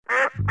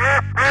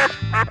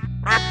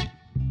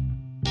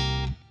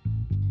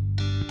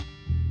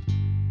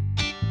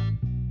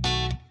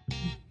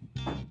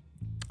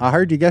I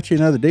heard you got you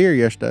another deer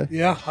yesterday.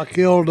 Yeah, I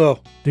killed a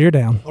Deer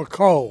down.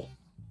 coal.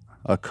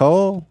 A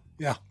coal?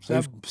 Yeah,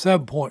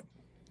 7 point.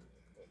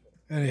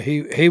 And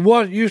he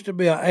was used to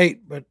be an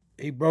 8, but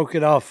he broke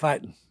it off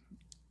fighting.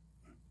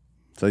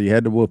 So you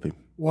had to whoop him.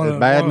 One- It's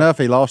bad one- enough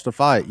he lost a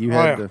fight. You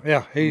had to.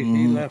 Yeah, he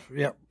left.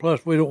 Yeah.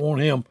 Plus, we don't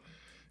want him,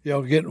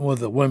 getting with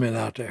the women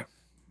out there.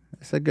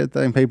 It's a good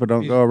thing people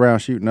don't go around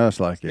shooting us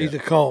like He's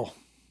that. a call.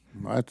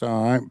 That's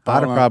all right.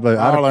 I'd have probably-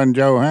 I'd have- Paula and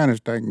Johanna's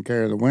taking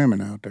care of the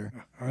women out there.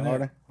 Are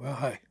they? Well,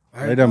 hey,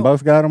 there They you done go.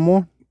 both got him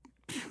one?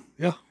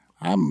 Yeah,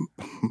 I'm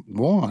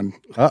one.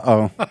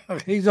 Uh-oh.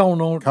 he's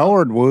on.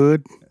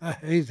 Cordwood.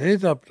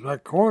 He's up to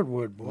that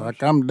cordwood, boy.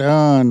 Like I'm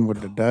done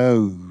with the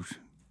does.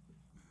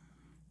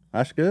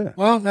 That's good.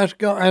 Well, that's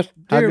deer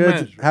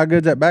management. How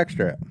good's that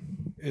backstrap?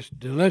 It's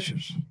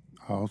delicious.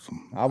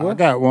 Awesome. I will. I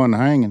got one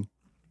hanging.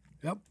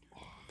 Yep.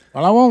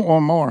 Well, I want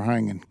one more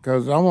hanging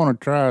because I want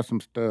to try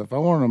some stuff. I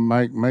want to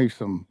make me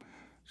some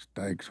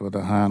steaks with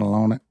a handle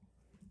on it.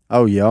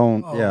 Oh, you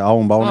own bone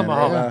and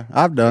Tomahawk. ribeye.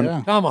 I've done Yeah.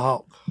 it.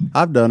 Tomahawk.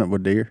 I've done it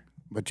with deer.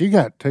 But you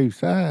got two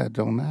sides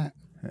on that.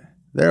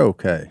 They're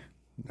okay.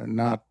 They're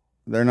not.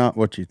 They're not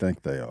what you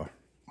think they are.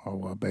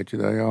 Oh, I bet you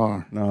they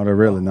are. No, they're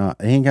really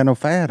not. He ain't got no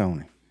fat on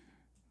him.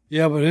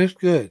 Yeah, but it's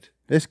good.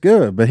 It's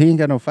good, but he ain't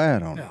got no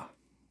fat on him. Yeah.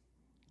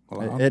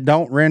 Well, It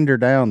don't render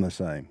down the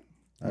same.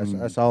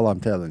 That's all I'm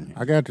telling you.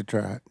 I got to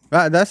try it.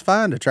 That's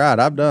fine to try it.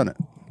 I've done it,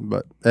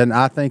 and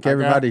I think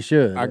everybody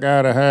should. I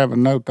got to have a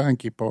no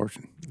thank you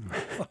portion.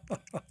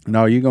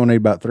 No, you're gonna need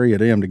about 3 of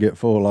them to get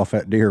full off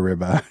that deer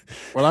ribeye.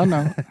 Well, I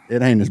know.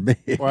 It ain't as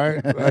big.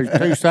 Well, there's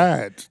two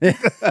sides.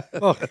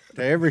 To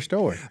every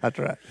story. That's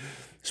right.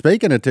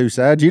 Speaking of two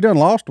sides, you done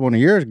lost one of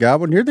yours,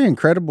 Goblin. You're the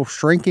incredible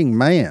shrinking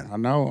man. I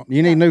know.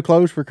 You need new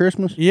clothes for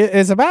Christmas? Yeah,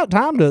 it's about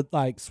time to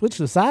switch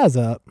the size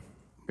up.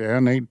 Yeah, I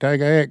need to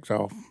take an X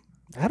off.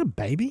 That a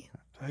baby?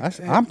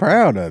 I'm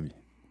proud of you.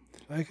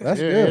 That's Yeah,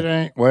 good. it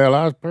ain't. Well,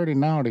 I was pretty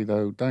naughty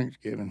though.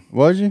 Thanksgiving.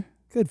 Was you?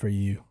 Good for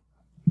you.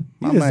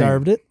 My You man.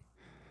 deserved it.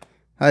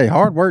 Hey,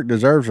 hard work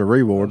deserves a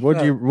reward.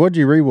 What'd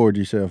you reward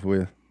yourself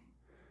with?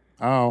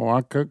 Oh,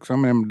 I cooked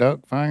some of them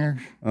duck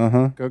fingers.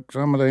 Uh-huh. Cooked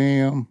some of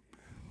them.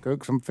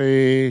 Cooked some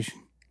fish.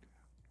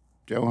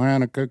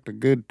 Johanna cooked a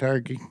good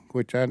turkey,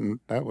 which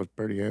that was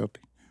pretty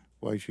healthy,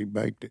 the way she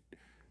baked it.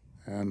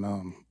 And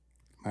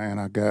man,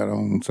 I got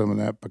on some of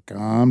that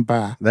pecan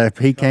pie. That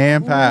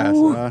pecan pie.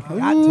 son.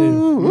 Got to.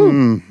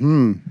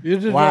 Mm-hmm. You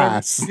deserve Why?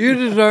 it. You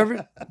deserve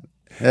it.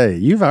 Hey,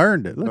 you've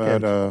earned it. Look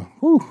at But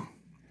you.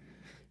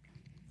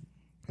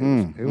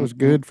 it was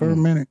good for a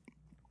minute.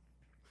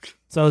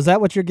 So is that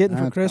what you're getting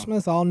for That's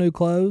Christmas? All new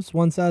clothes,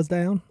 one size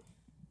down?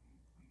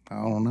 I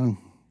don't know.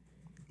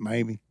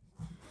 Maybe.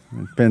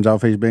 Depends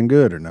off if he's been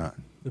good or not.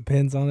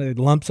 Depends on it.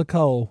 Lumps of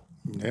coal.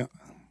 Yeah.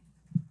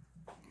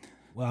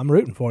 Well, I'm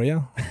rooting for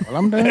you. Well,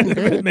 I'm doing If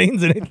it good.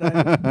 means anything.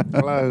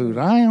 Clothes.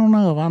 I don't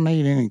know if I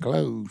need any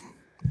clothes.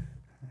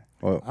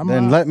 Well,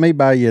 then let me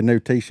buy you a new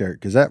T-shirt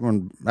because that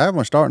one's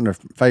starting to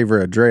favor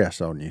a dress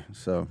on you.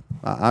 So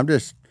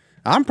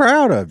I'm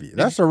proud of you.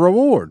 That's a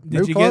reward.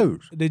 New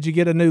clothes. Did you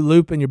get a new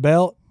loop in your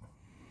belt?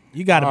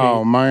 You got to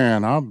Oh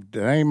man,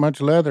 there ain't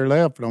much leather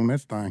left on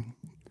this thing.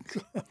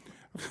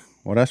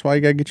 Well, that's why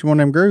you gotta get you one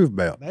of them groove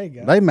belts. There you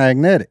go. They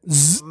magnetic.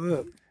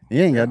 You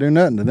ain't gotta do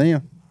nothing to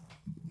them.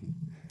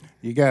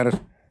 You gotta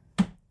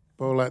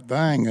pull that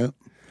thing up.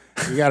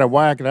 You gotta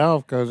whack it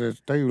off because it's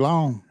too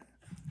long.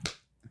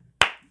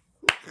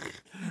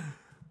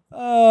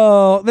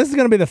 Oh, this is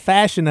going to be the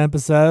fashion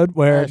episode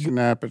where Fashion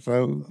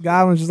episode.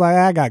 Godwin's just like,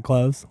 I got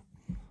clothes.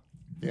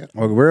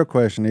 Well, the real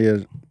question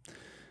is,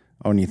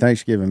 on your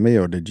Thanksgiving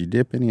meal, did you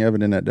dip any of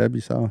it in that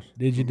W sauce?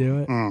 Did you do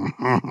it?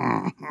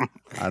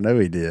 I know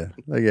he did.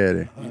 Look at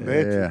him.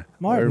 Yeah.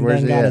 Martin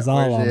Where's done he got at? his all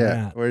Where's on he at?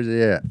 that. Where's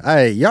he at?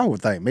 Hey, y'all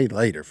would thank me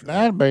later for that.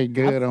 That'd be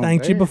good on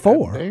thanked you there,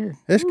 before. up there.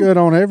 It's good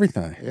on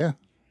everything. Yeah.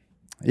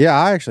 Yeah,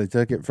 I actually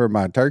took it for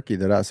my turkey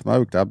that I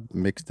smoked. I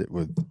mixed it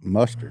with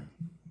mustard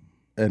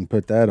and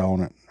put that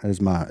on it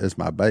as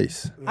my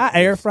base.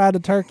 I air fried a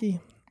turkey.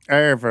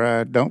 Air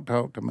fried. Don't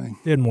talk to me.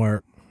 Didn't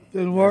work.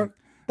 Didn't work.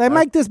 They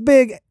make this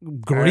big Air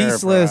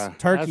greaseless fry.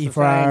 turkey That's the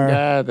fryer. Same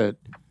guy that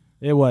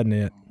It wasn't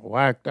it.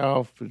 whacked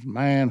off his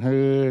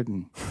manhood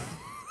and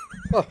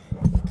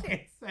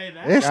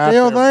It's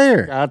still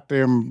there.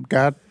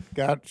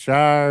 got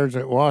showers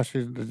that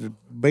washes the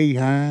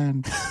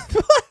behind.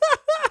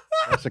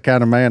 That's the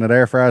kind of man that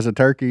air fries a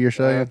turkey, you're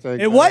saying?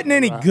 That's It wasn't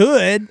any exactly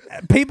right.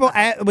 good. People,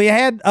 we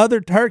had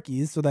other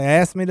turkeys, so they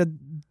asked me to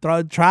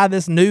try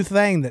this new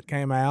thing that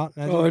came out.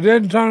 And I Oh, it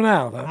didn't turn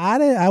out. Huh?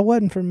 I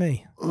wasn't for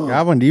me.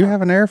 Godwin, do you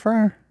have an air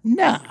fryer?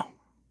 No.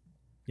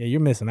 Yeah, you're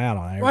missing out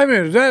on it. Wait a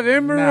minute. Is that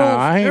Emerald's? No,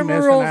 I ain't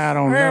missing Emerald's out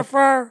on air nothing.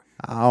 fryer?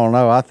 I don't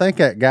know. I think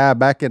that guy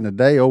back in the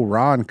day, old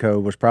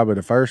Ronco, was probably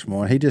the first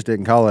one. He just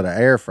didn't call it an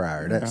air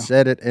fryer. That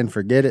set it and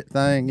forget it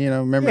thing. You know,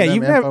 remember Yeah, them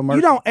you've never, infomercials?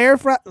 you don't air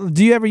fry.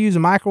 Do you ever use a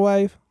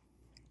microwave?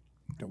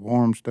 To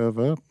warm stuff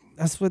up.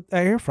 That's what the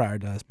air fryer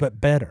does, but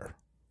better.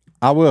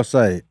 I will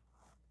say,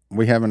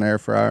 we have an air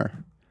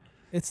fryer.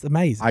 It's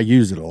amazing. I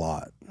use it a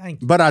lot,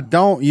 Thank you. but I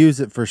don't use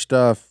it for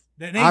stuff.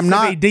 It needs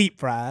to be deep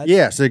fried.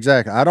 Yes,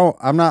 exactly.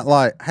 I'm not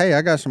like, hey,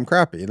 I got some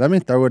crappie. Let me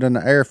throw it in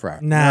the air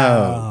fryer.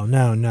 No.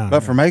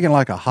 But for making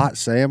like a hot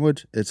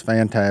sandwich, it's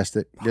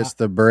fantastic. Gets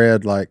the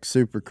bread like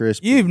super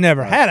crispy. You've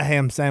never had a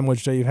ham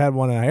sandwich till you've had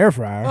one in an air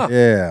fryer.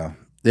 Yeah.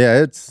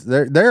 Yeah, it's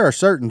there are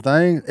certain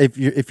things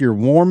if you're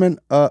warming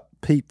up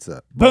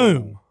pizza.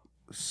 Boom.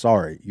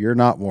 Sorry, you're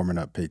not warming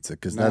up pizza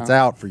because that's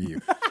out for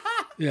you.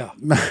 Yeah.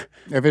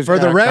 If it's For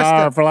got the rest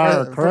of-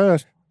 cauliflower for-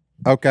 crust,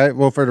 Okay,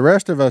 well for the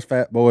rest of us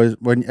fat boys,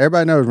 when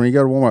everybody knows when you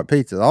go to warm up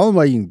pizza, the only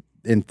way you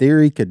in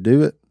theory could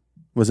do it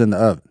was in the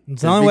oven.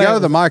 It's the If only you way go it to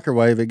the was-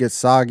 microwave, it gets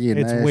soggy and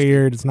It's nasty.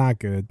 weird. It's not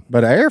good.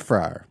 But an air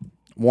fryer,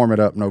 warm it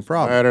up, no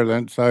problem. better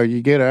than so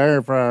you get an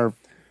air fryer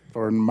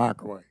for the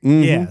microwave.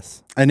 Mhm.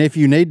 Yes. And if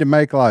you need to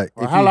make like,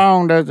 Well, if how you-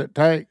 long does it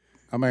take?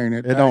 I mean,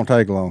 It don't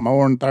take long.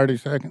 more than 30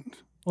 seconds.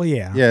 Well,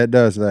 yeah. Yeah, it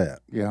does that.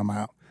 Yeah, I'm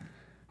out.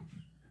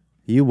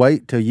 You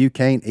wait till you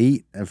can't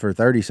eat and for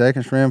 30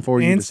 seconds for him before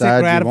you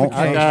Instant decide you want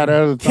I gratification. got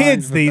other things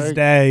Kids to these do.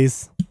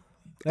 days,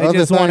 they Other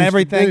just want things to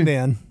everything do.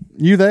 then.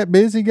 You that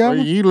busy, Well,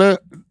 Governor? you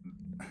look,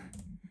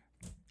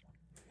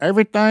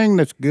 everything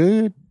that's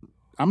good,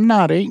 I'm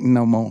not eating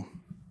no more.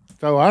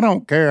 So I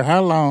don't care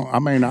how long. I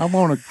mean, I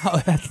want to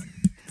Oh,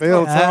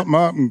 fill something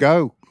up and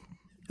go.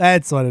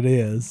 that's what it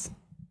is.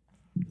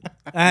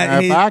 Now,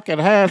 if I could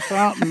have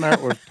something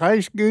that would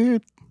taste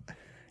good,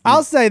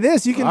 I'll say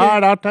this: you can all right,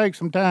 do, I'll take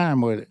some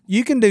time with it.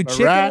 you can do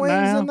chicken right wings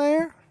now- in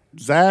there.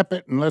 Zap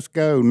it and let's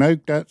go.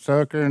 Nuke that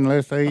sucker and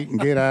let's eat and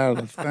get out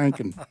of the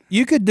stinking.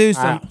 You could do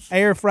some House.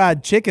 air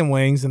fried chicken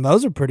wings, and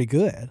those are pretty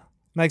good.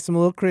 Makes them a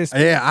little crispy.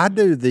 Yeah, I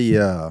do the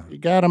You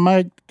got to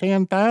make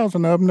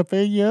 10,000 of them to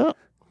fill you up.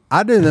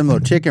 I do them little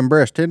chicken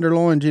breast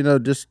tenderloins,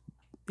 just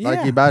like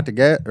Yeah. you buy at the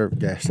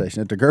gas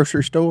station at the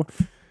grocery store.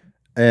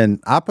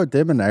 And I put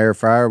them in the air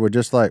fryer with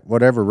just like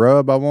whatever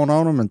rub I want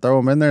on them and throw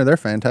them in there. They're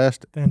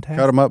fantastic. Fantastic.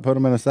 Cut them up, put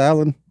them in a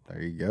salad. There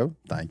you go.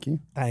 Thank you.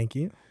 Thank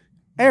you.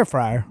 Air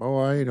fryer.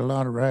 Boy, I eat a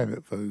lot of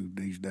rabbit food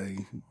these days.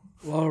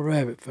 A lot of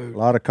rabbit food. A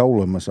lot of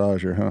cola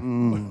massager, huh?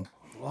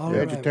 A lot of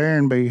rabbit.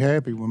 Vegetarian be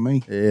happy with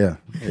me. Yeah,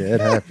 it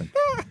happened.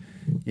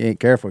 You ain't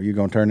careful, you're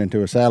going to turn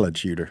into a salad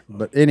shooter.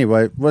 But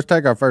anyway, let's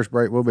take our first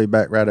break. We'll be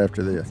back right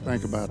after this.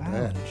 Think about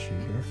that.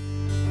 Shooter.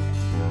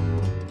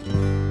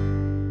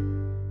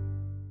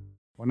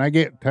 When they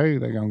get two,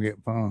 they're going to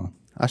get fun.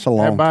 That's a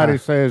long Everybody time.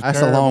 says That's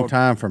a long terrible.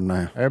 time from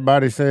now.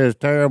 Everybody says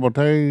terrible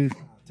twos.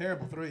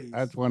 Terrible threes.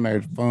 That's when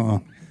there's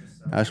fun.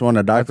 That's when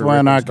the diaper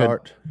when ripping I could-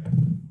 starts.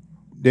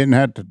 Didn't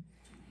have to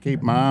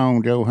keep my eye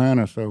on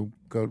Johanna,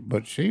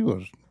 but she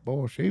was.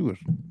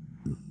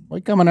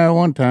 We come in there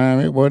one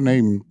time,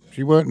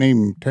 she wasn't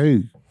even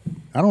two.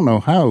 I don't know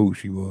how old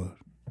she was.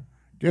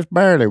 Just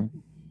barely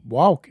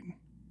walking.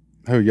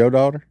 Who, your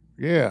daughter?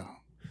 Yeah.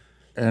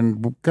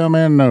 And we come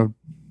in the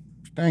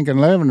stinking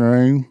living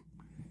room,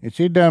 and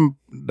she done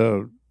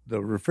the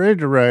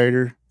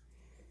refrigerator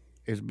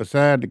is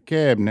beside the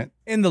cabinet.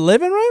 In the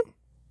living room?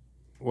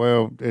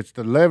 Well, it's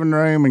the living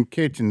room and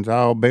kitchen's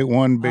all big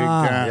one big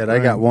Ah. giant Yeah, they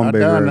got room. one I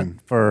big done room.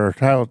 it for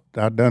house.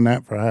 I done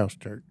that for house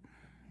church.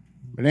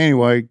 But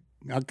anyway,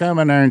 I come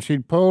in there and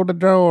she'd pull the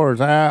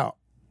drawers out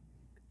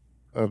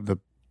of the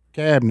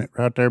cabinet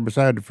right there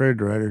beside the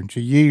refrigerator, and she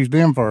used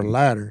them for a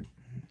ladder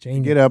to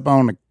Genius. get up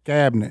on the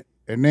cabinet.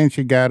 And then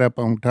she got up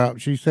on top.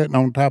 She's sitting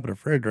on top of the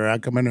refrigerator. I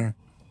come in there.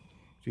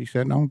 She's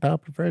sitting on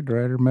top of the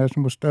refrigerator,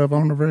 messing with stuff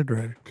on the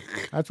refrigerator.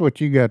 That's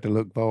what you got to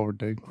look forward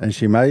to. And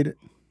she made it?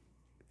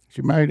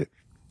 She made it.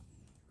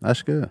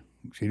 That's good.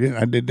 She didn't.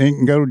 I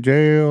didn't go to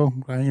jail.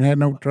 I ain't had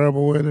no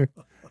trouble with her.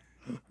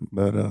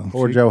 But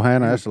Poor she-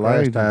 Johanna, she that's the was last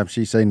crazy. time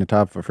she seen the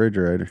top of a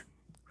refrigerator.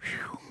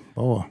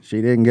 Boy,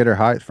 She didn't get her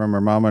height from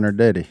her mama and her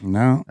daddy.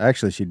 no.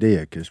 Actually, she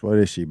did, because what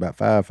is she, about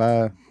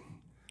 5'5"?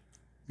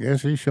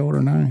 Guess he's shorter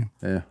than I am.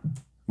 Yeah.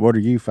 What are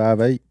you,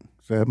 5'8",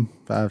 7.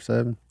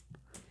 5'7"?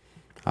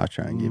 I'll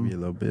try and give you a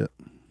little bit.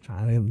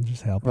 Trying to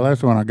just help. Well,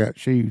 that's when I got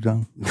shoes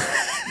on.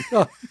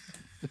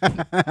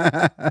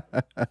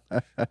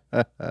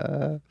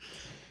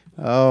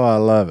 Oh, I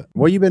love it.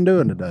 What you been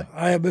doing today?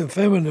 I have been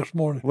filming this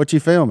morning. What you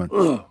filming?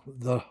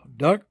 The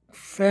Duck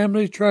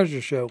Family Treasure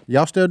Show.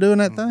 Y'all still doing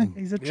that thing?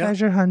 He's a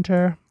treasure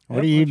hunter.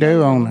 What do you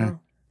do on there?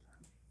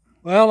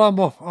 Well, I'm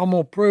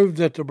gonna prove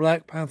that the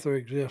Black Panther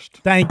exists.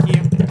 Thank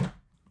you.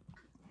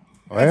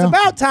 Well, It's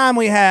about time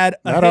we had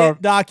a That hit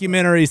ought-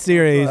 documentary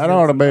series. that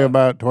ought to be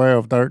about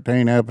 12,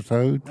 13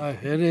 episodes.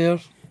 It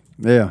is.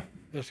 Yeah.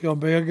 It's gonna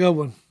be a good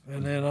one,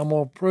 and then I'm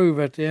gonna prove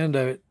at the end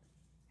of it,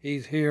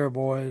 he's here,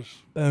 boys.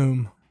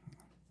 Boom.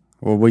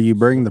 Well, will you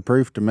bring the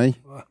proof to me?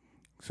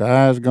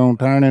 Si's going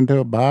to turn into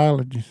a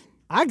biologist.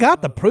 I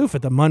got the proof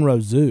at the Monroe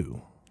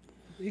Zoo.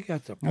 You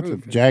got the That's a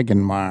proof.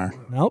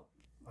 Jagenmeyer. Nope.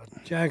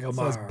 Says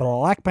Jagamire.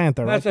 Black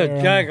Panther. That's right a there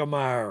on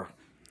Jagamire.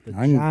 the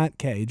I can- giant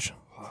cage.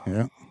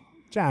 Yeah.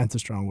 Giant's a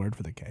strong word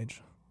for the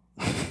cage.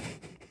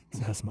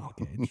 It's a small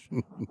cage.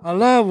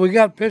 We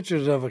got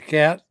pictures of a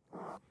cat.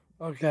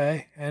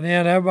 Okay, and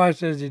then everybody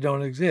says he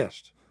don't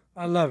exist.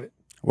 I love it.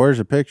 Where's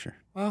the picture?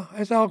 Well,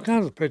 there's all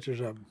kinds of pictures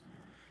of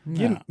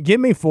him. Give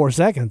me 4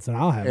 seconds and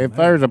I'll have If it.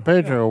 there's a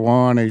picture of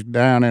one, he's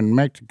down in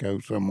Mexico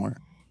somewhere.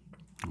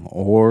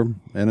 Or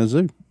in a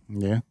zoo.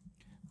 Yeah.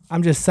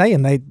 I'm just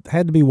saying they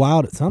had to be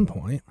wild at some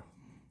point,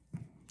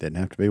 Didn't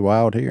have to be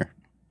wild here.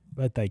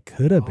 but they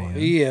could have been.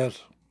 He is.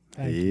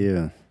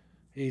 Yeah.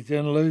 He's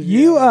in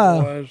Louisiana.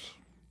 You, boys.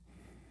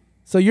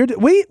 So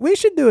we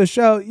should do a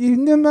show. You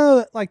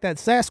know, like that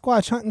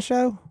Sasquatch hunting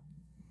show.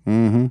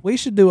 Mm-hmm. We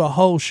should do a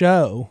whole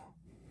show.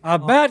 I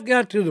about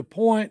got to the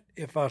point,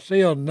 if I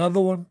see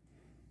another one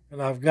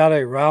and I've got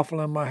a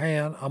rifle in my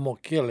hand, I'm going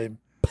to kill him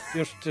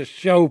just to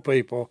show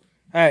people,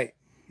 hey,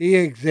 he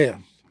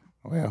exists.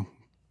 Well,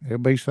 he'll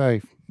be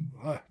safe.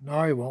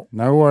 No, he won't.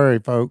 No worry,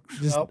 folks.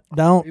 Just Nope.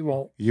 don't. He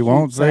won't. You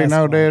won't see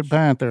no Sasquatch. dead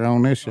panther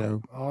on this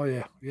show. Oh,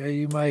 yeah. Yeah,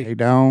 you may. He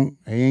don't.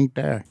 He ain't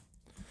there.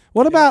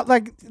 What about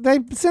like they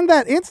send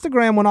that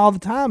Instagram one all the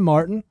time,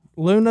 Martin?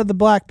 Luna the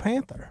Black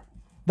Panther.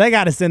 They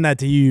got to send that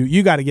to you.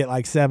 You got to get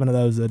like 7 of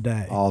those a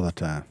day. All the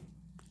time.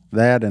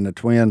 That and the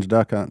twins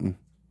duck hunting.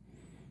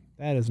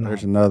 That is not.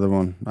 There's another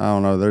one. I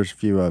don't know. There's a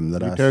few of them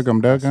that You I took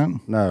him duck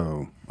hunting?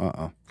 No.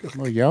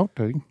 Well, you ought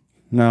to.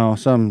 No,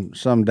 some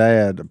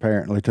dad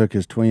apparently took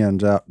his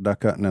twins out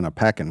duck hunting in a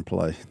packing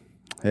play.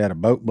 He had a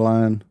boat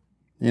blind,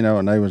 you know,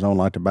 and they was on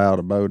like the bow of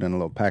the boat in a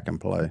little packing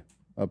play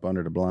up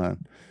under the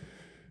blind.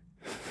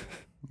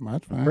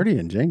 That's fine. Pretty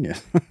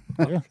ingenious.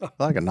 Yeah.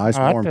 Like a nice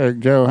I warm, took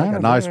Joe like a Hannah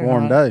nice there,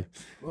 warm and day.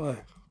 Boy,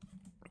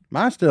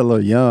 Mine's still a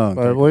little young.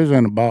 But we was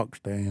in a box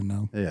stand,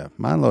 though. Yeah,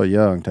 mine a little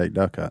young. Take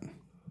duck hunting.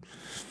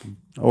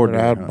 Or Put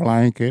out a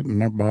blanket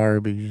and their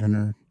Barbies and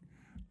her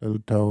little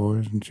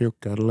toys, and she'll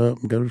cuddle up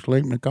and go to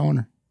sleep in the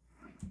corner.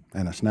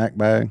 and a snack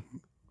bag.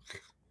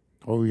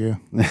 Oh, yeah.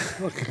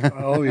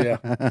 oh,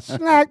 yeah.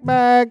 Snack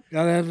bag.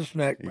 Gotta have the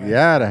snack bag. You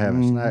gotta have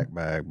a snack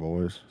bag,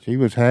 boys. She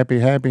was happy.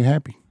 There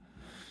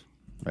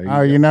Oh,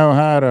 go. you know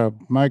how to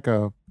make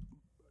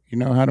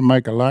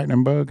a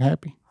lightning bug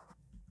happy?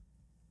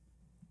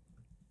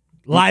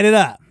 Light it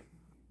up.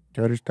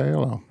 Cut his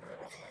tail off.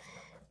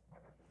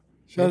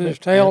 Shut his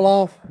tail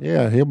off.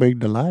 Yeah, he'll be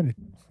delighted.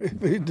 He'd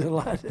be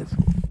delighted.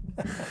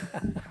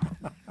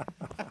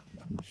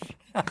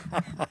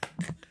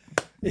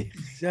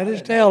 Shut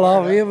his tail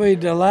off. He'll be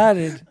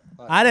delighted.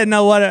 I didn't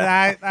know what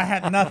I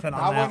had nothing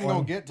on that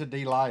one. get to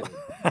delighted.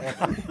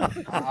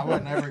 I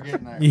wasn't ever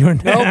getting there. You were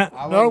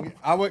Nope.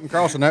 I wasn't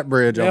crossing that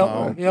bridge on my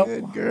own.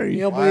 Yep.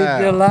 He'll Wow.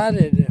 be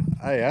delighted.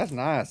 Hey, that's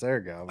nice. There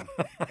you go.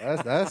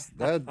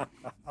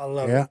 I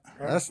love Yeah.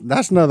 it.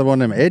 That's another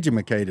one of them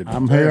educated.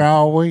 I'm here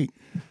all week.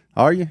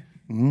 Are you?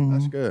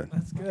 That's good.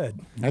 That's good.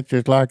 That's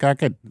just like I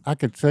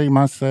could see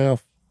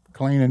myself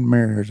cleaning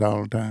mirrors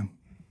all the time.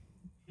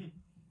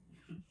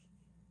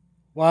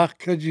 Why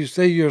could you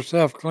see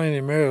yourself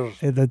cleaning mirrors?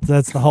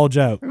 That's the whole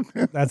joke.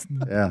 That's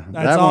Yeah.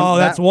 that's all.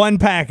 That's one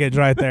package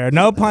right there.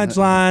 No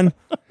punchline.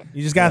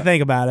 You just gotta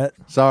think about it.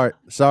 Sorry,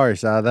 Si.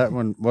 That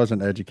one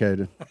wasn't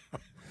educated.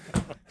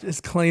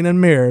 Just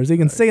cleaning mirrors. He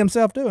can see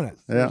himself doing it.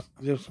 Yeah.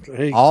 Just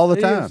All the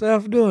see time.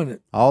 Yourself doing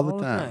it All the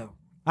time.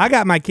 I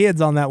got my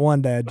kids on that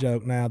one dad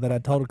joke now that I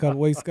told a couple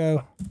weeks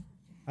ago.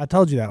 I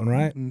told you that one,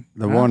 right?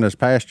 The one that's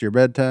past your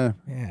bedtime.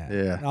 Yeah.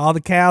 Yeah. All the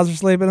cows are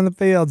sleeping in the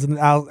fields, and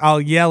I'll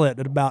yell it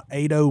at about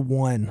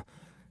 8:01,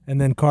 and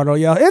then Carter will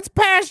yell, "It's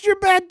past your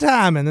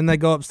bedtime!" And then they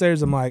go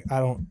upstairs. I'm like,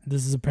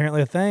 this is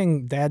apparently a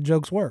thing. Dad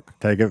jokes work.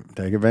 Take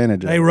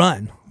advantage of They it.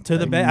 run to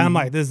the bed. I'm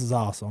like, this is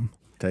awesome.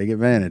 Take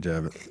advantage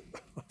of it.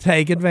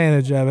 Take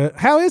advantage of it.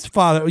 How is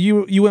father?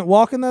 You went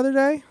walking the other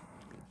day?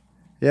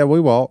 Yeah,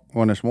 we walk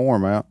when it's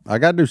warm out. I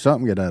got to do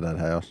something to get out of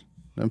that house.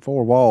 Them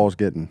four walls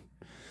getting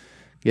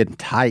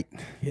tight.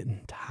 Getting They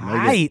get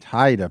tight.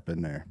 tight up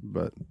in there.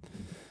 But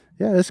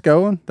yeah, it's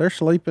going. They're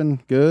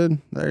sleeping good.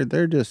 They're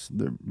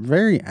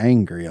very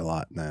angry a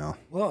lot now.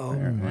 Uh-oh.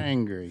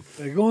 Angry.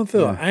 They're going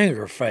through an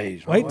anger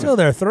phase. Wait till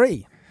they're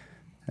 3.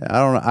 I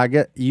don't know. I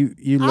get you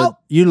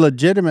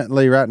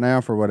legitimately right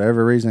now for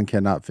whatever reason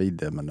cannot feed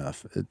them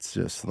enough. It's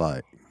just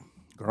like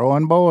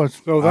Growing boys.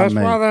 So that's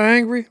mean- why they're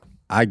angry?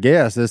 I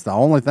guess it's the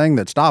only thing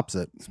that stops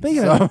it.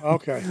 Speaking of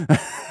Okay.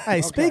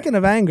 speaking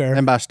of anger,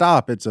 And by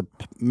stop, it's a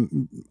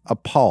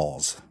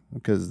pause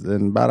because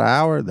in about an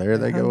hour, there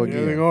they go Here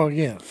they again. go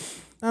again.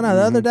 no,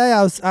 the other day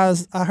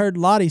I heard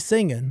Lottie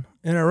singing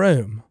in a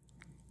room,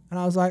 and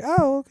I was like,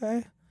 oh,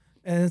 okay,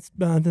 and it's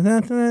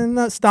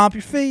stomp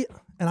your feet,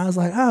 and I was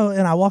like, oh,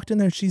 and I walked in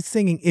there, and she's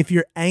singing, if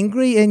you're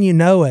angry and you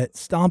know it,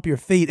 stomp your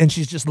feet, and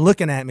she's just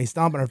looking at me,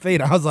 stomping her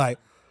feet. I was like,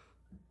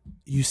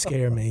 you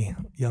scare me,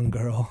 young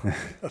girl.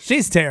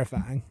 She's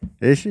terrifying.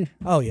 Is she?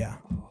 Oh yeah.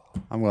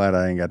 I'm glad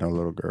I ain't got no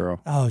little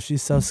girl. Oh,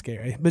 she's so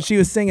scary. But she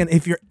was singing,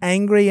 if you're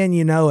angry and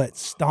you know it,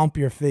 stomp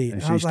your feet.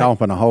 And I she's was like,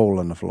 stomping a hole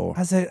in the floor.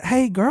 I said,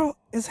 hey, girl,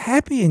 it's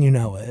happy and you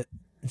know it.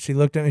 And she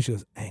looked at me, she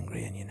goes,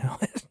 angry and you know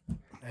it.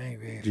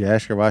 Angry. Did you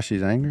ask her why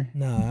she's angry?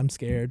 No, I'm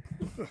scared.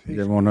 You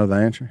didn't want to know the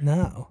answer?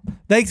 No.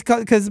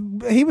 Because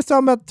he was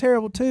talking about the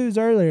terrible twos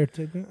earlier.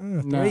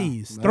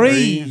 Threes. No.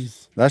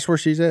 Threes. That's where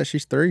she's at.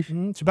 She's 3.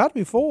 It's about to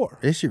be 4.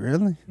 Is she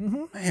really?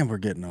 Man, we're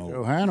getting old.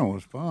 Johanna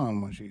was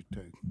fun when she was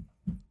 2.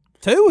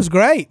 2 was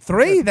great.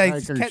 3, they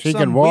Take her, catch she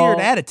some can weird walk.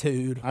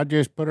 attitude. I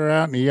just put her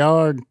out in the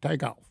yard and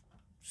take off.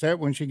 Except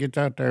when she gets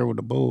out there with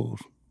the bulls.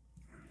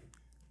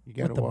 You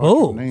got to the watch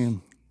bulls?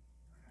 them.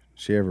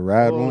 She ever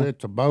ride Well, one?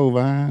 it's a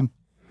bovine.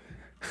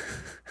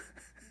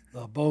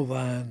 The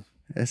bovine.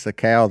 It's a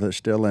cow that's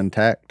still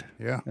intact.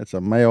 Yeah. It's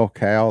a male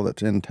cow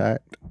that's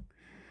intact.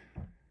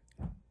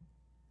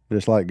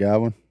 Just like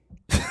Godwin.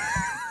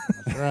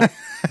 That's right.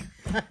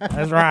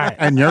 That's right.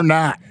 And you're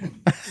not.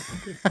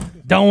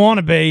 Don't want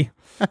to be.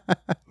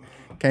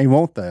 Can't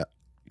want that.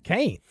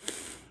 Can't.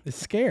 It's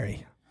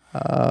scary.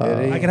 It I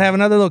is. could have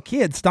another little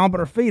kid stomping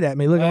her feet at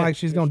me, looking like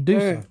she's going to do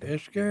Scary. something.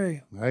 It's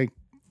scary. Hey,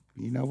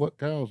 you know what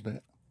caused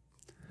that?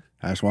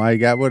 That's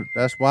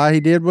why he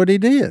did what he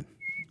did.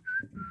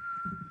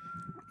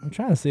 I'm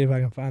trying to see if I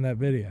can find that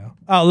video.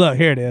 Oh, look,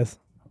 here it is.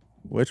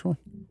 Which one?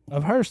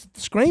 Of her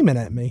screaming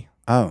at me.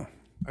 Oh.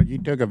 Oh, you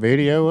took a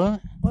video of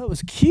it? Well, it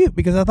was cute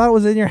because I thought it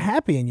was in your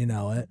happy and you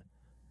know it.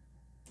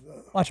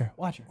 Watch her.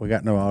 Watch her. We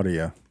got no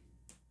audio.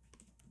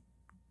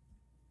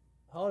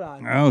 Hold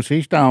on. Oh,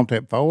 she stomped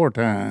it 4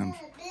 times.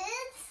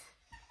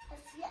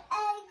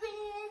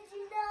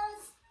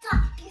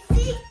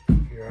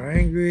 If you're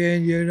angry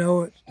and you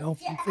know it, stomp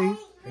your feet.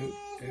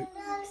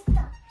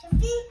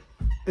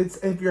 It's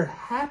if you're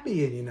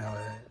happy and you know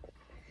it.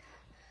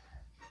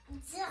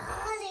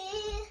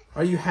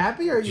 Are you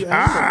happy or are you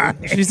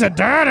angry? She said,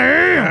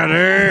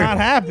 Daddy. Not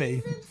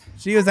happy.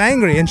 She was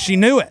angry and she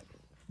knew it.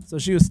 So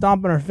she was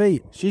stomping her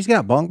feet. She's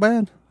got bunk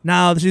bed?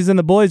 No, she's in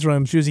the boys'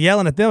 room. She was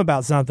yelling at them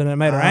about something and it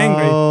made her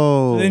angry.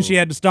 Oh. So then she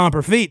had to stomp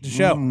her feet to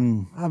show.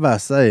 How about to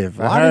say, if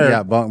Lottie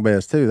got bunk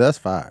beds too, that's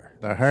fire.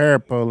 The hair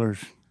pullers.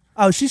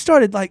 Oh, she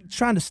started like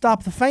trying to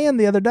stop the fan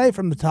the other day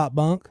from the top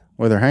bunk.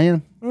 With her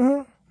hand?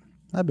 Mm-hmm.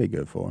 That'd be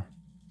good for her.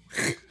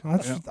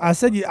 I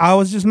said, I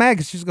was just mad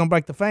because she's going to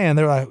break the fan.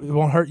 They were like, it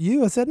won't hurt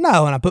you. I said,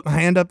 no. And I put my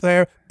hand up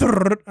there,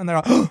 and they're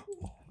like,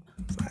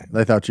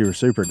 They thought you were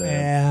super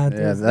dad.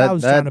 Yeah, I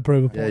was trying to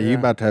prove a Yeah, point. you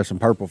about to have some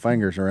purple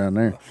fingers around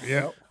there.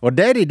 Yeah. Well,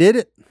 Daddy did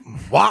it.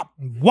 Whop.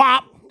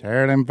 Whop.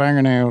 Tear them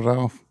fingernails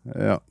off.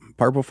 Yeah,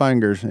 purple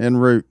fingers en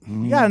route.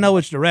 You got to know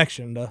which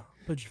direction to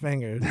put your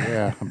fingers.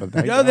 Yeah, but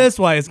they Go don't. this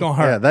way, it's going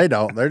to Yeah, hurt. they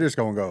don't. They're just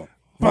gonna go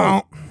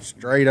Boom.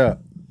 straight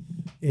up.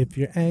 If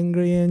you're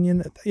angry and you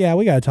know, yeah,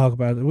 we got to talk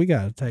about it. We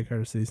got to take her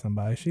to see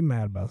somebody. She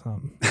mad about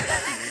something.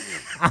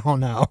 I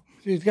don't know.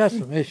 She's got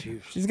some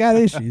issues. She's got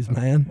issues,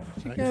 man.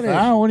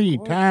 Oh, what are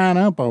you tying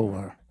up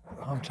over?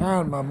 I'm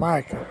tying my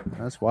mic up.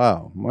 That's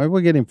wild. Well,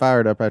 we'll get him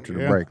fired up after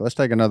the Yeah. break. Let's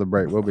take another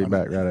break. We'll be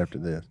back right after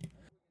this.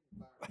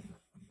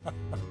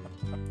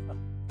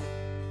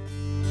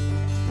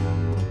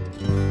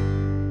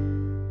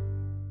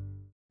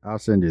 I'll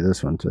send you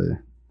this one too.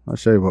 I'll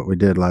show you what we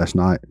did last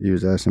night. You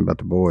was asking about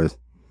the boys.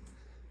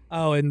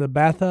 Oh, in the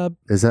bathtub?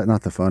 Is that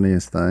not the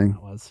funniest thing?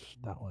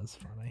 That was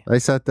funny. They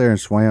sat there and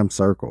swam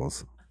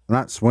circles.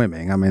 Not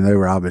swimming. I mean, they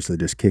were obviously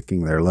just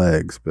kicking their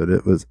legs, but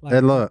it was. Like-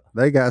 and look,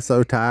 they got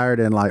so tired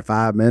in like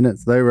 5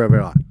 minutes. They were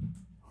over like,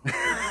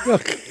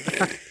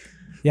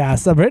 Yeah,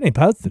 so Brittany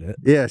posted it.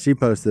 yeah, she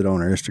posted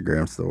on her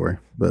Instagram story.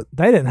 But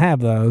They didn't have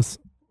those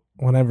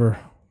whenever.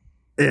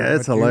 yeah,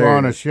 it's But you want to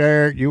hilarious.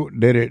 share it? You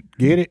did it?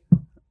 Get it?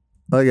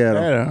 Look at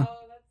them. Yeah.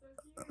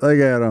 Look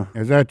at them.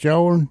 Is that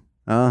yours?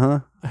 Uh huh.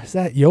 Is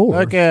that yours?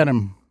 Look at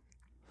him.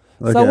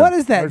 So what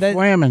is They're that?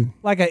 swimming.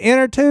 Like an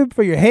inner tube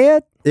for your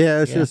head?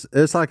 Yeah, it's just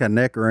it's like a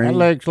neck That ring.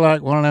 looks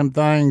like one of them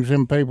things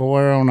them people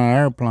wear on an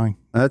airplane.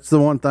 That's the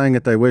one thing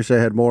that they wish they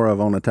had more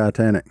of on the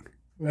Titanic.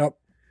 Yep.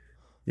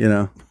 You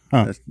know,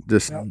 Huh. it's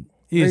just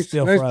You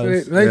still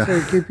froze. At least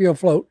they keep you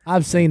afloat.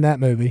 I've seen that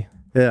movie.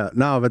 yeah.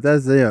 No, but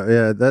that's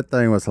yeah. That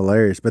thing was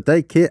hilarious. But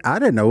I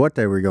didn't know what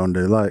they were going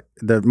to do. Like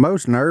the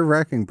most nerve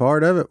wracking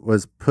part of it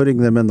was putting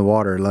them in the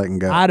water and letting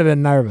go. I'd have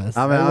been nervous.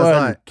 I mean, They I was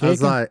wasn't like,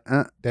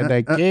 kicking? Did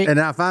they kick? And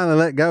I finally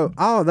let go.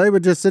 Oh, they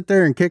would just sit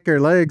there and kick their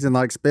legs and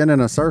like spin in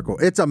a circle.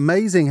 It's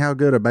amazing how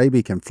good a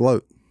baby can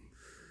float.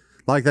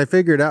 Like they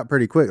figure it out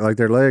pretty quick. Like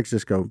their legs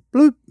just go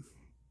bloop.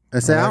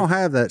 And say, I don't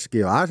have that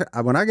skill.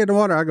 When I get in the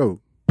water, I go,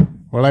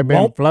 Well, they've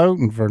been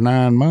floating for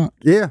 9 months.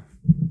 yeah,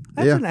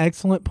 That's yeah, an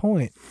excellent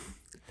point.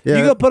 yeah.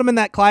 You go put them in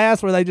that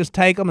class where they just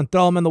take them and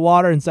throw them in the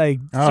water and say,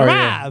 Oh,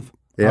 survive.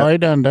 Yeah. Oh, he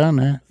done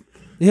that.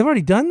 You've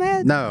already done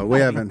that? No, we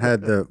haven't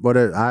had the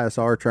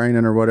ISR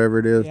training or whatever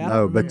it is. Yeah, I No,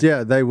 don't but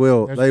yeah, they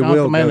will. Just They dump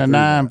will them go in the through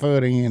 9 that.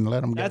 foot in.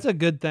 Let them go. That's a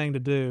good thing to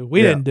do.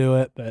 We Yeah. didn't do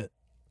it, but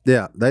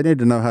Yeah, they need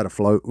to know how to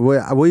float.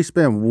 We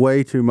spend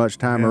way too much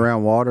time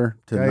around water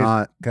to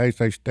not in case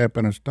they step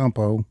in a stump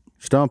hole.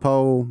 stump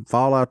hole,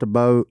 fall out the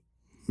boat,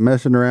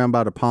 messing around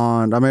by the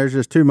pond. I mean, there's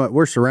just too much.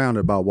 We're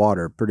surrounded by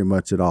water pretty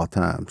much at all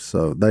times,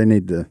 so they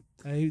need to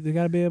they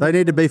got to be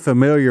able be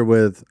familiar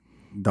with.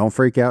 Don't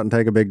freak out and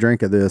take a big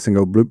drink of this and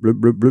go bloop bloop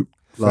bloop bloop.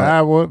 Si,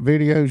 what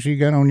videos you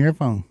got on your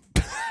phone?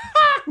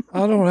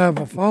 I don't have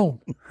a phone.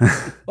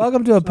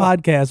 Welcome to a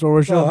podcast where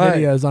we're showing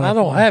videos on I our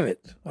don't phone. have it.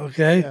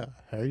 Okay. Yeah,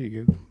 there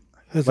you go.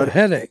 It's a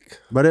headache.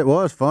 But it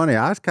was funny.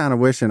 I was kind of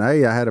wishing, I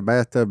had a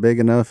bathtub big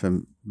enough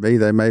and B,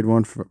 they made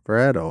one for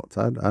adults.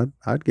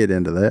 I'd get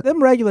into that.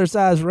 Them regular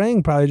size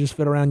ring probably just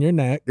fit around your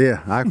neck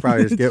Yeah, I could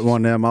probably just get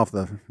one of them off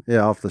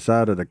the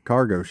side of the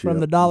cargo ship. from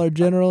the Dollar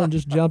General and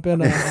just jump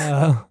in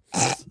a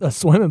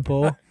swimming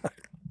pool.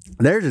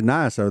 Theirs is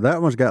nice though.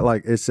 That one's got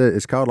like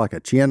it's called like a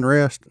chin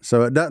rest,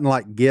 so it doesn't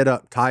like get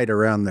up tight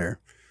around there.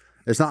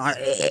 It's not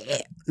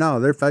like no,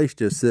 their face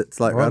just sits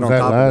like What right was on that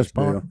top of last the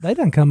part? steel. They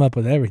done come up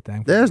with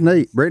everything. That's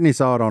neat. Brittany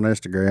saw it on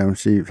Instagram.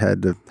 She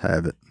had to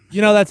have it.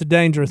 You know that's a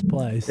dangerous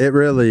place. It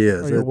really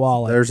is. For your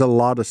wallet. There's a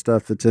lot of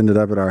stuff that's ended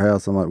up at our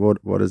house. I'm like,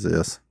 what is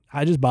this?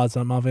 I just bought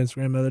something off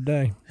Instagram the other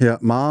day. Yeah,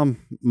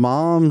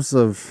 moms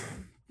of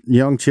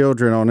young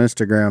children on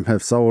Instagram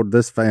have sold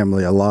this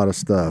family a lot of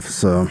stuff,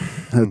 so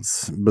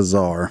it's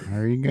bizarre.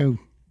 There you go.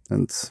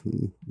 It's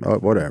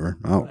whatever.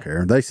 I don't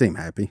care. They seem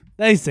happy.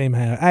 They seem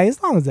happy. Hey,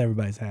 as long as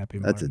everybody's happy.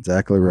 That's Martin.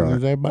 exactly Is right.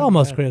 everybody It's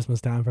almost happy? Christmas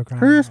time for crying.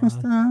 Christmas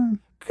out loud. time.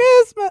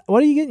 Christmas.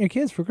 What are you getting your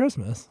kids for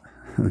Christmas?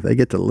 They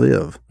get to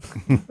live.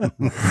 Si,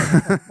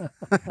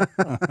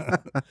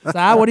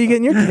 what are you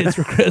getting your kids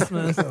for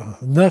Christmas?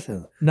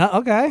 Nothing. No,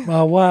 okay.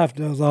 My wife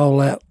does all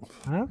that.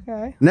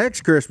 Okay.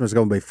 Next Christmas is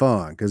gonna be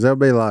fun because they'll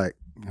be like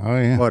Oh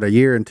yeah. what, a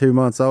year and 2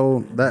 months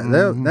old.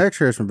 Next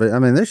Christmas, I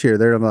mean, this year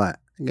they're like,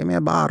 give me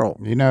a bottle.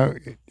 You know,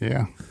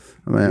 yeah.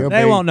 I mean, You'll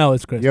They be- won't know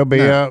it's Christmas. You'll be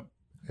No. up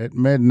at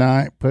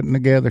midnight putting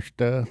together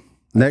stuff.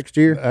 next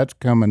year. That's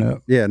coming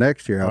up. Yeah,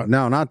 next year.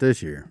 No, not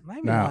this year.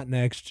 Maybe No. not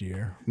next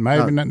year.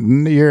 Maybe not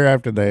the year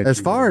after that. As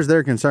far as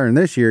they're concerned,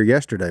 this year,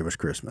 yesterday was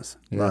Christmas.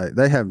 Yeah. Like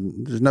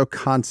there's no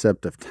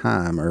concept of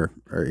time or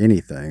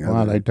anything.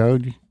 why they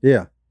told you.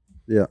 Yeah,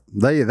 yeah.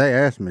 They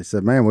asked me,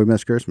 said, "Man, we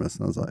missed Christmas."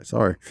 And I was like,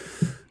 "Sorry."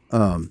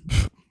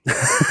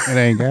 It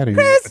ain't got it.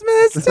 yet.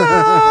 Christmas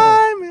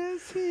time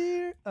is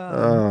here.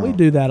 We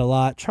do that a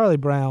lot. Charlie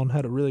Brown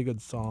had a really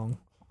good song.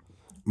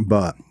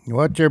 But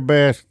What's your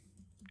best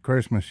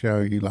Christmas show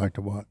you like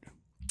to watch?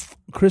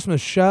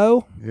 Christmas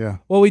show. Yeah.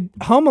 Well,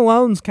 Home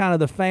Alone's kind of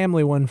the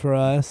family one for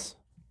us.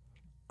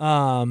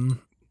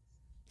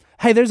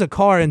 Hey, there's a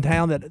car in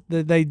town that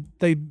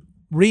they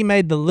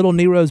remade the Little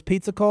Nero's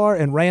pizza car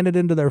and ran it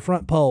into their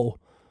front pole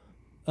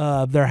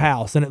of their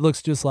house, and it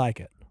looks just like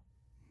it.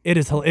 It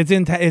is.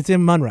 It's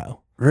in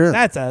Monroe. really,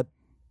 That's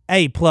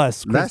A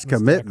plus. that's Christmas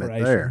commitment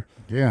decoration. there.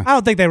 Yeah. I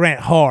don't think they ran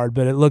it hard,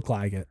 but it looked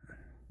like it.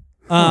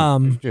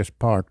 It's just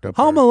parked up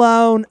Home there.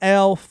 Alone,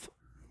 Elf.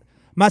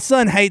 My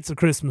son hates A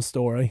Christmas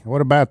Story.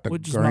 What about the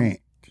Which is Grinch?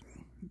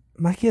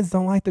 My kids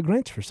don't like the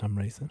Grinch for some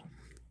reason.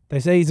 They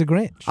say he's a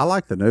Grinch. I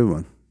like the new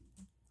one,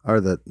 or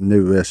the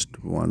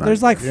newest one.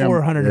 There's like Yeah.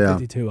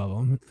 452 of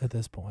them at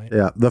this point.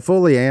 yeah, the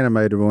fully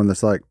animated one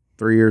that's like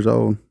 3 years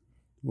old,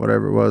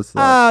 whatever it was.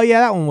 like- Oh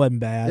yeah, that one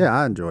wasn't bad. yeah,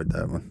 I enjoyed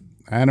that one.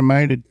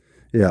 Animated.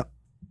 Yeah,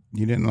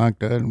 You didn't like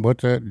that?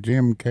 What's that?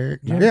 Jim Carrey?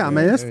 yeah. I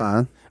mean, it's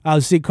fine. Oh,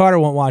 see, Carter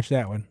won't watch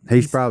that one.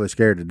 He's probably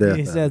scared to death.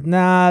 He though. says,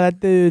 "Nah, that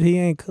dude, he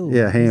ain't cool.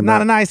 Yeah, he he's ain't not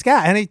about- a nice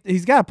guy." And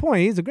he's got a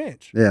point. He's a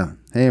Grinch. Yeah,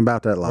 he ain't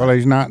about that life. Well,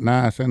 he's not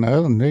nice in the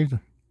other ones either.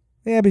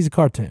 Yeah, but he's a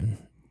cartoon.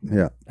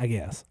 yeah. I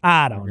guess.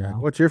 I don't know.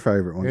 What's your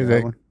favorite one? Is that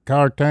it one?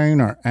 cartoon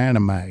or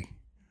anime?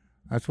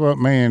 That's what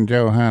me and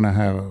Johanna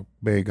have a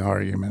big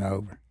argument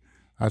over.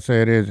 I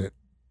said, is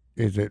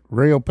it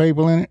real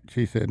people in it?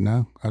 She said,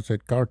 no. I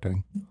said,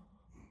 cartoon.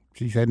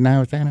 She said,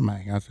 no, it's anime.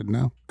 I said,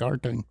 no,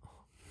 cartoon.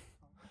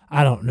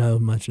 I don't know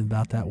much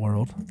about that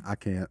world. I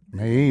can't.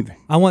 Me either.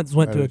 I once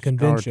went That to a is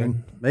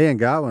convention. Me and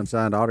Godwin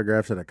signed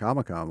autographs at a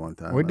Comic-Con one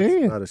time. We That's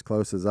did. about as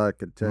close as I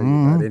could tell you.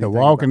 about anything The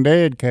Walking about-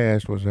 Dead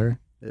cast was there.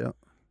 Yeah.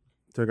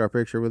 Took our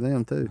picture with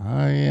them too.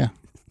 Oh, yeah.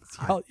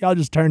 Y'all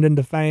just turned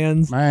into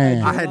fans.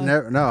 Man. I had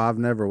never. No, I've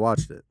never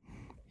watched it.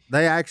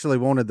 They actually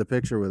wanted the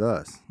picture with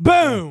us.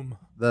 Boom.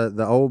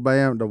 The old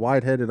man, the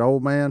white-headed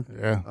old man.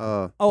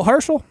 Yeah. Oh,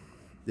 Herschel.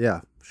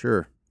 Yeah,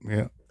 sure.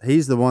 Yeah.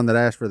 He's the one that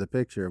asked for the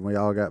picture, and we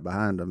all got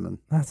behind him. And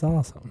That's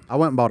awesome. I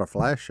went and bought a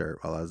Flash shirt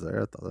while I was there.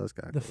 I thought that was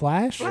kind The of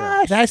Flash.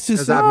 That's just.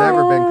 because I've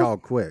never been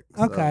called quick.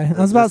 so Okay, I was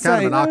it's about to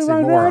kind of an say-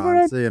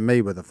 oxymoron seeing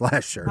me with a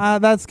Flash shirt.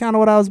 That's kind of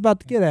what I was about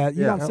to get at.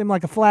 You Yeah. don't seem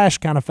like a Flash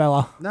kind of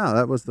fella. No,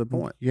 that was the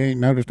point. You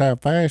ain't noticed how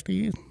fast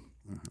he is?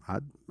 I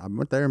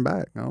went there and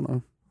back. I don't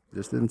know.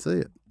 Just didn't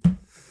see it.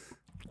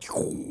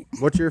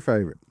 What's your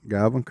favorite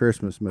Goblin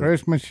Christmas movie?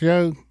 Christmas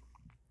show.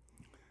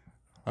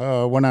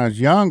 When I was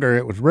younger,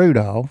 it was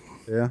Rudolph.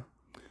 Yeah.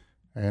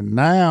 And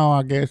now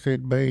I guess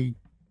it'd be,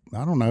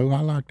 I don't know.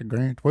 I like the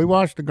Grinch. We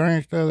watched the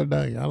Grinch the other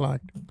day. I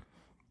liked it.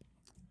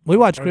 We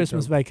watched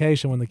Christmas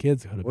Vacation when the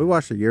kids could have. We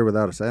watched A Year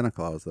Without a Santa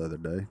Claus the other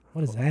day.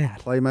 What is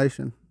that?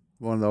 Claymation.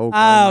 One of the old Oh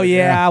claymation.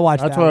 yeah, I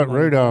watched That's that what one.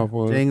 Rudolph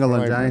was. Jingle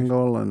and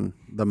Jangle and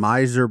the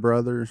Miser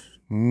Brothers.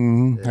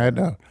 Mm-hmm. Had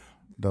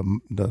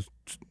the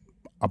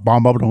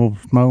abominable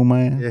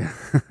snowman.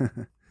 Yeah.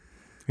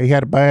 He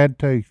had a bad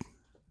tooth.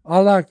 I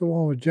like the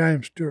one with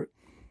James Stewart.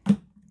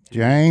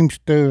 James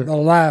Stewart. The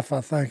Life,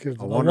 I think, is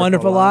the A one.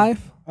 Wonderful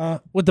Life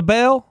with the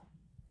bell.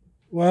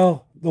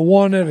 Well, the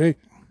one that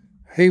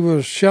he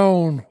was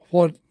shown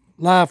what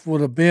life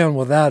would have been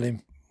without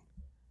him.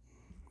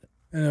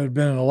 And there had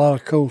been a lot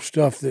of cool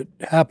stuff that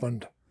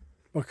happened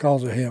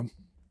because of him.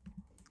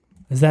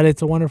 Is that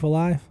It's a Wonderful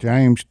Life?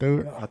 James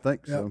Stewart. I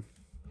think so.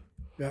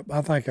 Yep,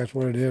 I think that's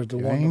what it is. The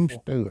James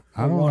wonderful, Stewart.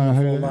 I the don't know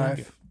wonderful who that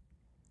is. life.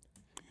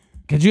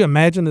 Could you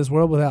imagine this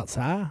world without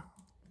Cy?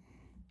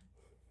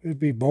 It'd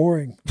be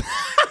boring.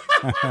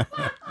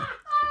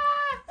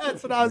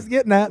 That's what I was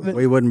getting at. But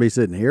We wouldn't be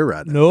sitting here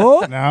right now. no,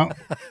 No,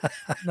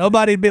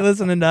 nobody'd be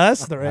listening to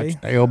us three.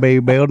 they'll be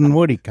building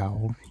what he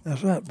called.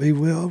 That's right. Be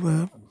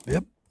well.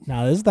 Yep.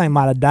 No, this thing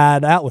might have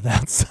died out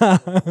without Cy.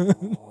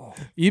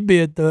 You'd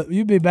be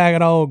back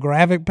at old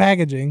graphic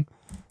packaging.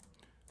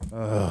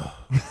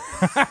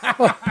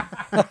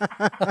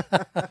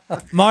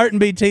 Martin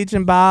be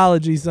teaching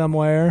biology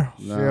somewhere.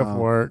 Shift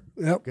work.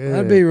 Yep. Good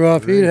That'd be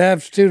rough. He'd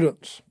have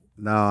students.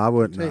 No, I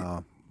wouldn't.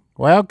 No.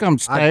 Welcome,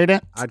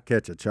 student. I'd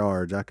catch a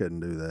charge. I couldn't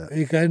do that.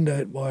 He couldn't do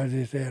it, boys.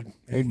 He said.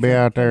 He'd be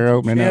out there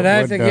opening He'd up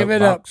have wood to duck give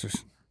it up.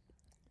 boxes.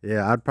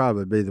 Yeah, I'd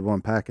probably be the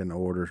one packing the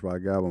orders while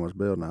Goblin was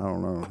building. I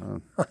don't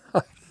know.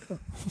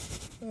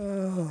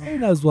 Who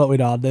knows what we'd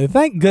all do?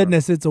 Thank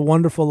goodness It's a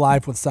Wonderful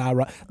Life with Cy.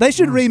 They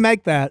should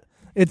remake that.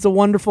 It's a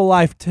Wonderful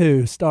Life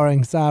 2,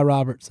 starring Cy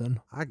Robertson.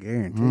 I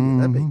guarantee you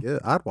that'd be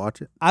good. I'd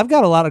watch it. I've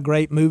got a lot of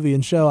great movie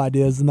and show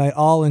ideas, and they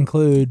all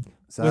include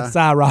with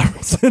Cy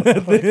Robertson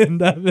at the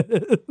end of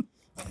it.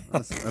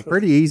 That's a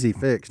pretty easy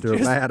fix to a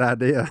bad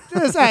idea.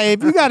 Just hey,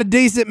 if you got a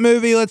decent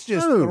movie, let's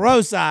just Dude.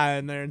 throw Cy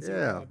in there and see what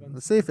Yeah, happens.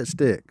 let's see if it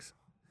sticks.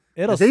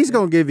 It'll 'Cause he's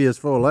going to give you his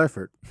full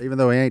effort, even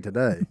though he ain't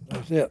today.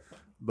 That's it.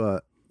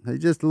 But he's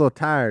just a little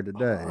tired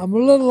today. I'm a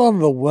little under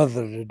the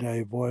weather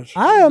today, boys.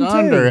 I am He's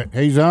under too.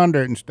 it. He's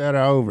under it instead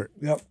of over it.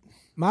 Yep.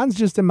 Mine's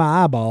just in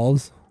my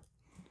eyeballs.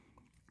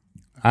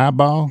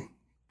 Eyeball.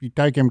 You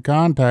take him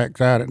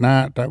contacts out at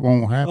night, that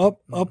won't happen.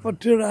 Up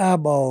until the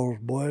eyeballs,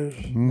 boys.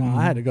 No,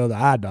 I had to go to the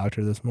eye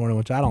doctor this morning,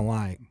 which I don't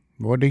like.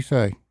 What'd he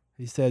say?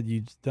 He said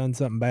you've done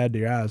something bad to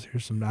your eyes.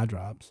 Here's some eye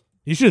drops.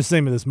 You should have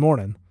seen me this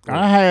morning.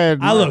 I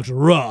looked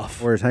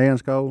rough. Were his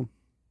hands cold?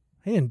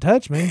 He didn't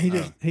touch me. He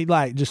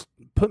just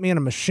put me in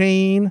a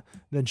machine,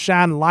 then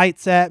shine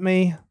lights at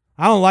me.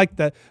 I don't like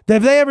that.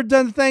 Have they ever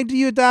done the thing to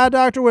you at the eye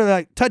doctor where they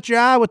like touch your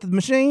eye with the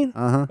machine?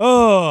 Uh-huh.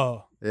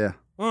 Oh. Yeah.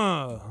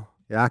 Oh.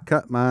 Yeah, I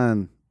cut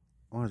mine.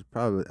 Well, it's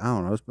probably, I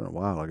don't know, it's been a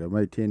while ago,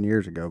 maybe 10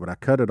 years ago, but I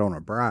cut it on a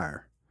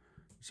briar.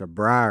 So a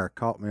briar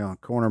caught me on the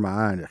corner of my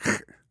eye and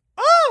just,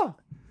 Oh.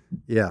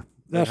 yeah.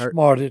 That's it hurt,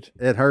 smarted.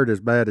 it hurt as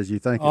bad as you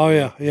think. Oh, it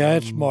yeah. Yeah,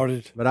 it's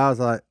smarted. But I was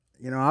like,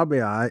 I'll be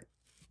all right.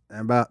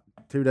 And about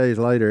 2 days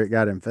later, it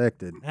got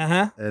infected.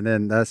 Uh-huh. And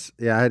then I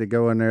had to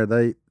go in there.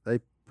 They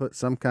put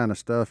some kind of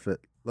stuff that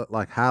looked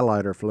like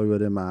highlighter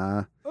fluid in my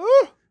eye.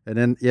 Ooh. And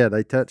then, yeah,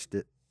 they touched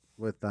it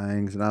with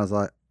things. And I was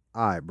like,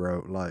 all right,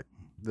 bro, like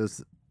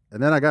this.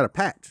 And then I got a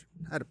patch.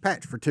 I had a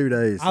patch for 2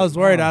 days. I was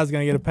worried I was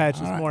going to get a patch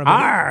this morning. but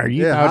Arr,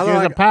 you Yeah, thought I you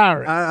was like- a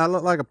pirate. I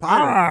look like a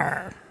pirate.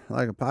 Arr.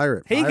 Like a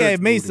pirate. He Pirate's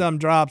gave me booty. some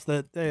drops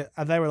that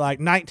they were like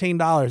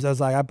 $19. I was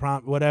like,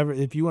 whatever.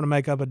 If you want to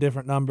make up a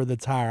different number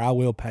that's higher, I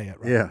will pay it.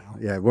 Right Yeah, now.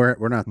 yeah, we're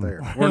not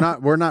there.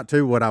 We're not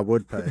to what I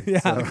would pay. Yeah.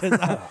 so. 'Cause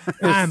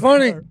I'm It's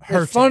funny. hurting.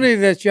 It's funny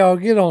that y'all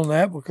get on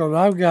that because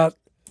I've got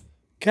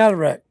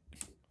cataract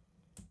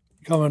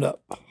coming up.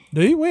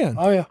 Do you win?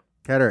 Oh yeah,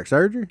 Cataract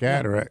surgery?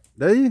 Cataract.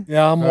 Do you?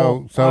 yeah. I'm So-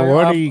 on. so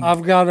what I've, do you-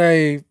 I've got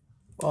a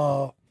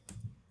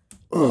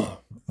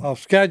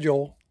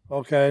schedule.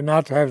 Okay,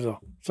 not to have the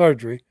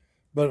surgery,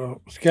 but a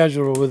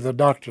schedule with the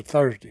doctor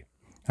Thursday.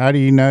 How do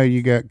you know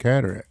you got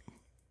cataract?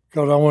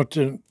 Because I went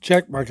to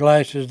check my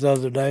glasses the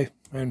other day,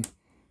 and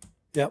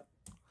yep,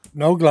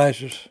 no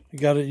glasses. You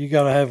got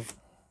to have,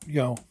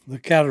 the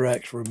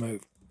cataracts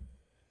removed,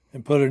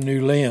 and put a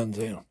new lens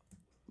in.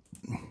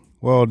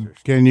 Well,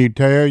 can you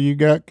tell you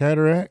got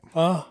cataract?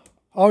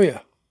 Oh yeah,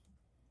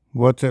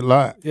 What's it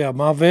like? yeah.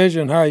 My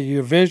vision,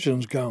 your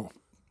vision's gone.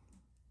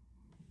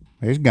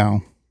 It's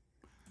gone.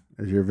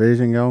 Is your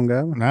vision gone,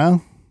 going?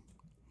 No?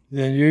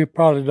 Then you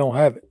probably don't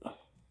have it.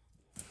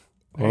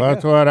 Well,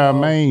 that's what I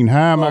mean.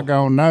 How am I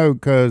going to know?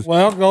 Because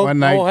Well, go when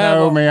they go have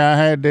told a- me I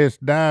had this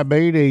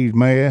diabetes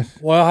mess,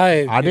 Well,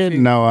 hey, I if didn't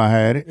you- know I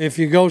had it. If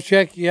you go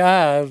check your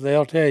eyes,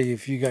 they'll tell you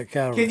if you got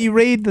cataract. Can you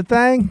read the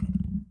thing?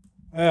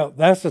 Well,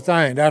 that's the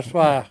thing. That's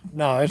why.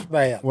 No, it's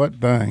bad. What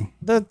thing?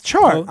 The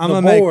chart. I'm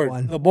the going to board. make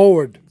one. The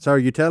board. So are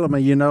you telling me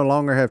you no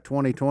longer have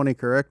 20/20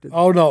 corrected?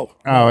 Oh no.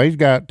 Oh, he's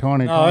got No,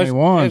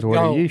 2021 is what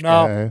gone. he used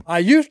No, to have. I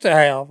used to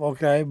have.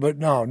 Okay, but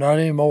no, not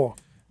anymore.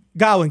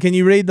 Godwin, can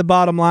you read the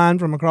bottom line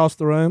from across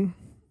the room?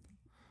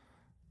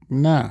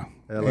 No.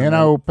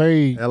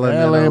 LMNOP. NOP.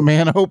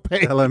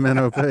 LMNOP.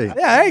 LMNOP. Yeah,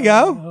 there you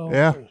go.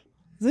 Yeah.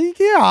 Zeke,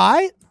 you all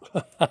right?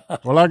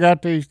 Well, I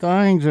got these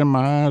things in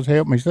my eyes.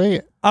 Help me see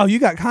it. Oh, you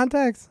got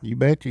contacts? You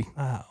bet you.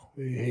 Oh.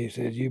 He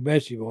said, "You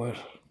bet you, boys."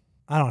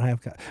 I don't have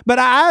but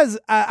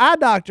eye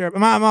doctor.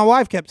 My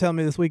wife kept telling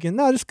me this weekend,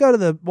 no, just go to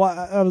the.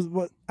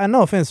 I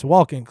no offense to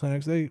walk-in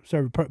clinics, they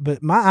serve,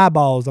 but my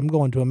eyeballs. I'm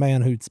going to a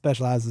man who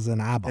specializes in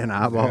eyeballs. An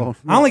eyeball.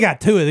 I only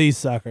got 2 of these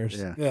suckers.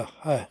 Yeah. Yeah.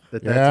 Hey.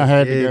 That's Yeah, I a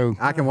had to big- go.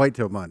 I can wait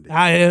till Monday.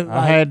 I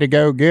had to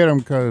go get them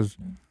because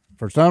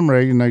for some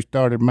reason they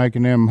started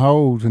making them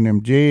holes in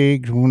them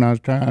jigs when I was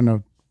trying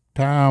to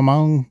tie them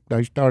on.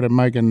 They started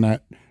making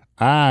that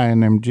eye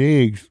in them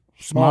jigs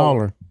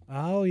smaller.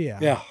 Oh yeah.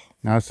 Yeah.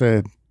 And I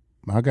said,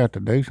 I got to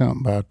do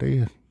something about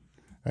this.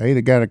 I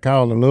either got to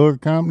call the lure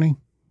company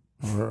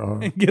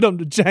or And get them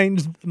to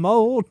change the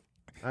mold.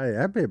 Hey,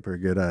 that'd be a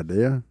pretty good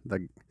idea.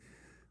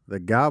 The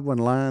Goblin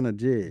line of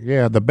jig.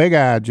 yeah, the big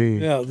eye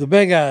jig. Yeah, the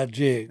big eye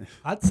jig.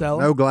 I'd sell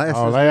them. No glasses.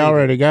 Oh, they needed.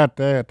 already got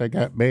that. They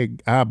got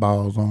big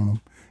eyeballs on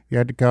them. You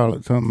had to call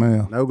it something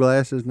else. No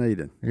glasses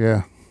needed.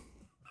 Yeah.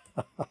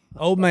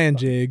 Old man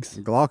jigs.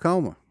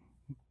 Glaucoma.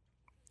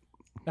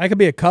 That could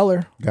be a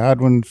color.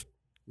 Godwin's.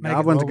 Make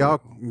it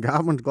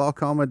Goblin's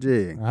glaucoma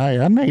jig. Hey,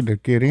 I need to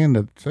get in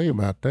to see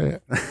about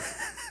that.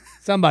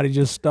 Somebody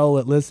just stole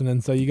it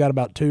listening, so you got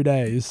about 2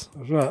 days.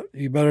 That's right.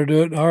 You better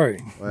do it in a hurry.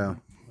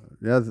 Well,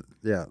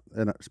 yeah.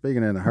 And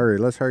speaking in a hurry,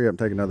 let's hurry up and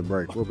take another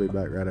break. We'll be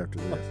back right after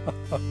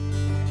this.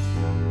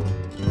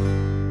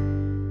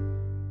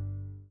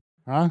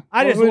 Huh?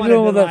 I What just are we wanted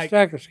doing to with that like.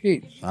 stack of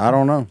skeets? I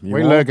don't know. You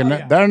We want- looking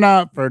at. They're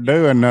not for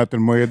doing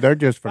nothing with. They're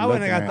just for I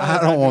wouldn't looking have at.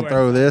 got I don't want to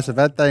throw this. If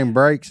that thing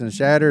breaks and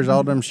shatters,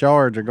 all them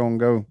shards are gonna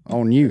go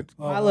on you.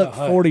 I look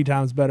 40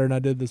 times better than I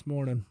did this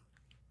morning.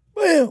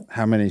 Well,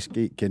 How many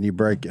skeet can you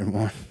break in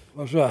one?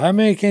 what's right? How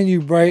many can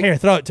you break? Here,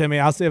 throw it to me.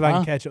 I'll see if I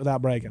can Huh? catch it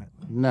without breaking it.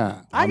 Nah,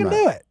 I can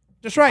do it.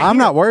 Just right I'm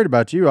here. not worried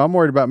about you. I'm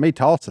worried about me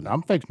tossing them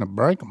I'm fixing to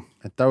break them.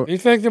 and throw.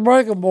 He's fixing to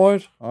break them,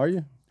 boys. Are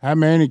you How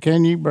many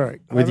can you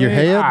break? with I your mean,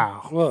 head?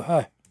 Well,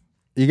 hey.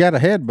 You got a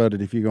head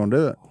butted if you're gonna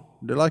do it.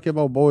 Do like them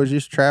old boys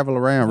used to travel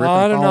around No, ripping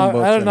I didn't phone knock,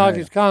 books I didn't in knock half.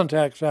 his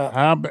contacts out.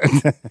 How, b-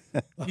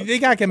 You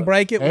think I can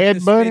break it with Head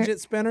this buddy? fidget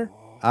spinner?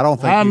 I don't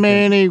think how you can.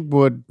 many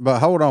would? But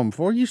hold on,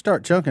 before you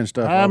start chunking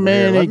stuff How over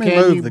here, many let me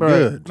can move you the break?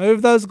 goods.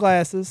 Move those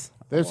glasses.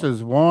 This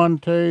is 1,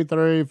 2,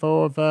 3,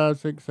 4, 5,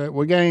 6, 7.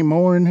 We got any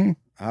more in here?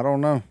 I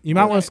don't know. You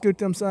might want to scoot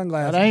them That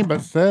sunglasses. ain't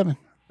but 7.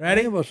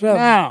 Ready? What's up?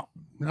 Now,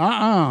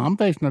 I'm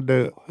fixing to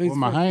do it He's with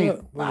my fixed hand.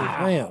 up with his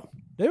hand.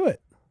 Do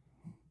it.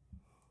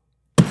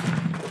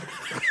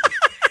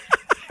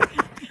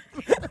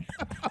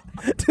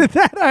 Did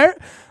that hurt?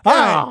 All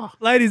right,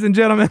 ladies and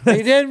gentlemen.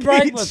 He didn't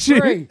break Pete but Shoot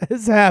three.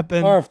 has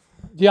happened. Or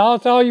y'all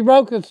saw you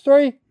broke it's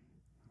 3?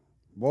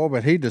 Boy,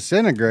 but he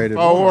disintegrated.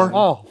 4.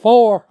 Oh,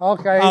 4.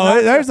 Okay.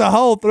 Oh, there's a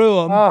hole through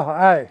them. Oh,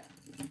 hey.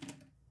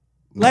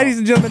 Ladies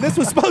and gentlemen, this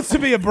was supposed to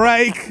be a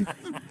break,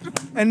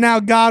 and now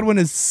Godwin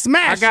is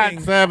I got smashing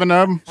 7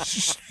 of them.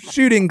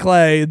 shooting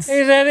clades.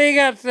 He said he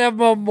got 7 of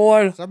them,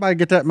 boys. Somebody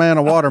get that man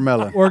a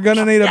watermelon. We're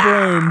gonna need a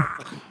broom.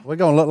 We're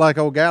gonna look like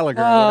old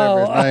Gallagher, or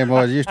whatever his name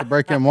was. He used to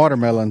break them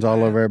watermelons all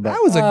over everybody.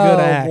 That was a good Oh,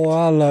 act. boy,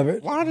 I love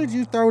it. Why did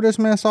you throw this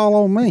mess all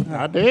on me?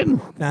 I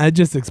didn't. Nah, it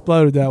just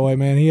exploded that way,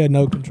 man. He had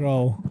no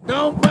control.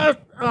 Don't bust.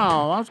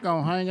 Oh, I was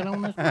going to hang it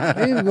on this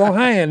one. He was going to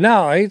hang it.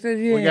 No, he said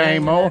you We ain't got any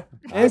hanging more?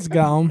 It's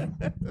gone.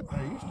 There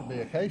used to be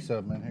a case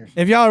of them in here.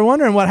 If y'all are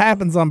wondering what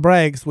happens on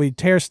breaks, we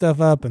tear stuff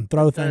up and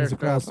throw things Tear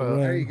across stuff the up.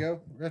 There you room.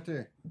 go, right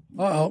there.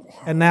 there. Uh-oh.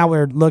 And now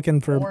we're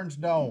looking for.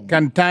 Orange dome.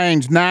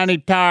 Contains 90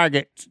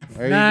 targets.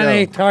 There 90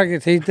 you go.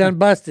 targets. He's done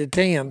busted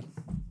 10.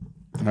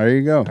 There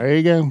you go. There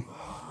you go.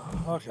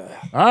 Okay.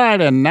 All right,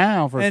 and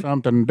now for And-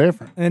 something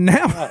different. And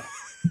now,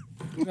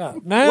 Now,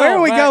 now where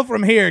do we back, go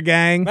from here,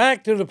 gang?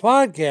 Back to the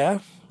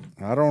podcast.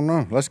 I don't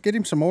know. Let's get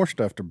him some more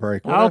stuff to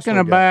break. What else Talking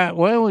we got? about,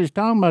 well, we was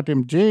talking about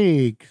them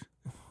jigs.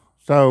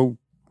 So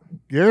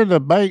you're the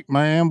bait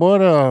man.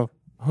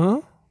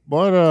 Huh?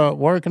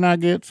 Where can I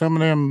get some of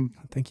them?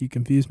 I think you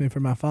confused me for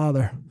my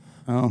father.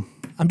 Oh,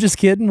 I'm just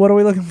kidding. What are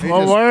we looking for?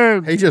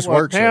 well, he just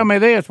works Tell it. me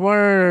this: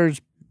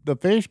 where's the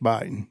fish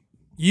biting?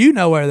 You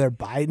know where they're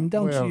biting,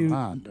 don't Well, you?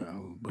 I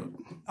know, but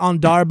On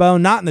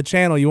Darbone, not in the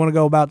channel. You want to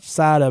go about the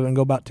side of it and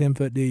go about 10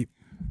 foot deep.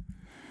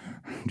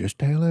 just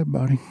tell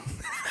everybody.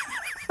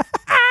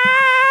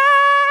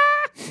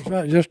 That's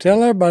right. Just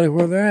tell everybody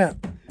where they're at.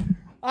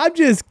 I'm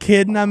just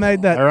kidding. I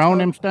made that. They're on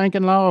them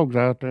stinking logs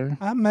out there.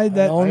 I made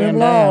that. On them Laying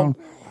logs.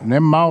 down. And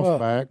them moss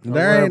backs.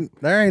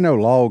 There ain't no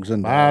logs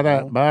in by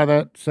there.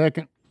 that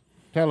second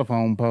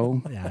telephone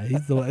pole Yeah,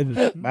 he's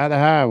the. by the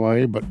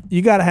highway, but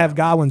You got to have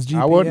Godwin's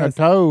GPS. I wouldn't have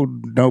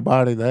told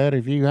nobody that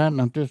if you hadn't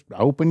have just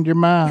opened your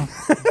mouth.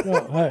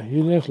 No, hey,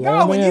 you just let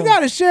Godwin, them you in. got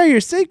to share your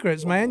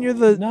secrets, man. You're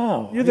the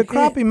No, You're the you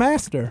can't. crappie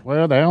master.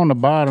 Well, they're on the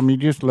bottom. You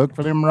just look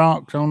for them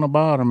rocks on the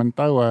bottom and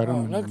throw at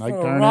them. Look and for they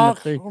the turn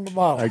rocks into on the fish.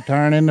 bottom. They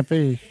turn into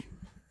fish.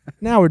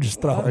 Now we're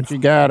just throwing. But you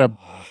gotta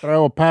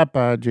throw a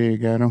Popeye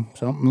jig at them,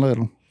 something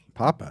little.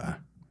 Popeye,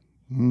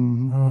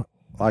 Mm-hmm.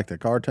 like the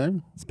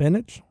cartoon.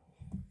 Spinach.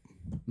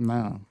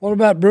 No, What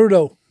about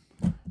Bruto?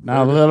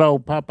 now a little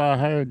old Popeye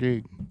hair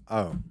jig.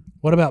 Oh,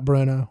 What about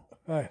Bruno?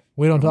 Hey,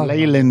 We don't talk about.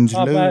 Leland's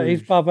Popeye, he's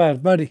lures. Popeye's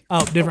buddy.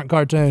 Oh, different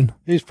cartoon.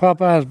 He's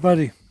Popeye's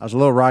buddy. I was a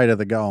little right of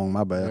the gong.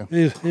 My bad.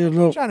 He's a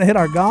little. Trying to hit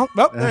our gong.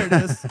 Oh, there it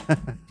is.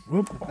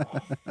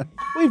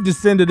 We've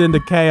descended into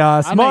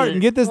chaos. I Martin,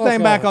 need- get this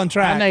thing back on I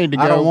track. need to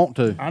go. I don't want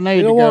to. I need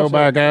You to don't go want to.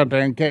 back out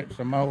there and catch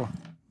some more.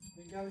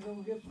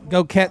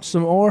 Go catch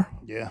some more.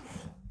 Yeah.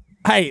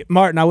 Hey,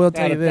 Martin, I will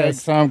tell Gotta you take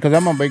this. some because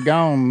I'm gonna be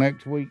gone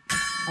next week.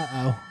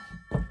 Uh-oh.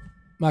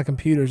 My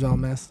computer's all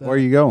messed up. Where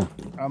you going?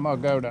 I'm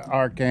gonna go to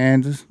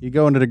Arkansas. You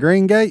going to the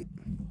Green Gate?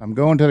 I'm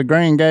going to the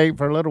Green Gate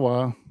for a little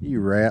while. You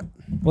rat.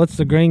 What's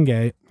the green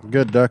gate?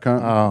 Good duck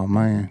hunt. Oh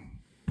man,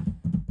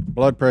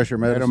 Blood pressure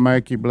it'll medicine.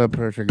 make your blood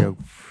pressure go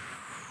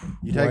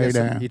You way taking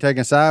down. you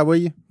taking side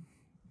with you?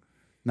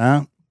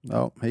 No.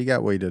 Oh, he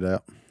got weeded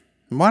out.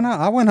 Why not?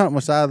 I went hunting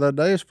with side the other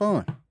day. It's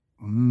fun.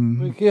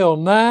 We killed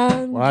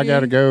 9 Well, I got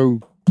to go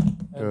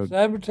and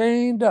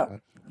 17 ducks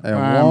And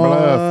Pine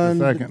Bluff, the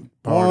second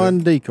part of one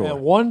decoy.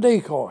 and 1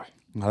 decoy.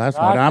 Well, that's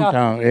I what I'm shot-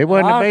 talking. It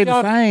wouldn't I be the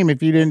shot- same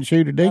if you didn't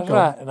shoot a That's decoy.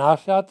 right, and I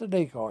shot the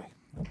decoy.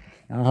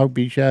 I hope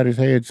he shot his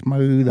head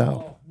smooth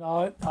off.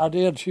 No, I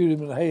did shoot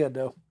him in the head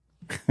though.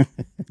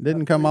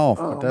 Didn't come off,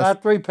 but that's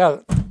About 3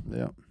 pellets.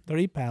 yeah,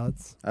 3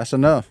 pallets. that's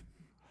enough.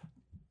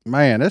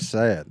 Man, it's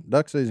sad.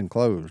 Duck season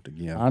closed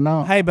again. I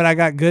know. Hey, but I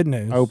got good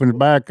news. Opens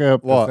back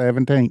up What? the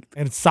 17th.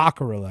 And it's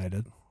soccer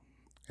related.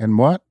 And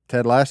what?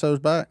 Ted Lasso's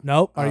back.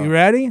 Nope. Are you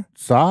ready?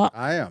 Sock?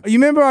 I am. You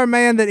remember our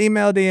man that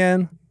emailed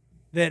in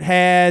that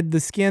had the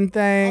skin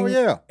thing? Oh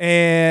yeah,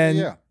 And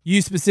Yeah.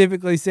 you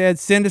specifically said,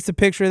 send us a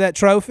picture of that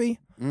trophy.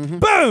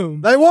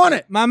 Boom. they won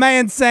it. My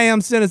man Sam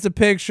sent us a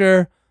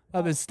picture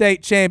of his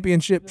state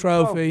championship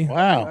trophy.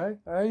 Wow. Okay,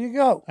 there you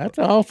go. That's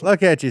awesome.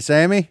 Look at you,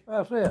 Sammy.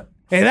 That's it.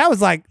 Hey, that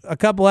was like a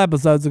couple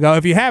episodes ago.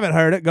 If you haven't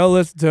heard it, go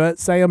listen to it.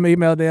 Sam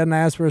emailed in and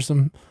asked for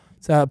some.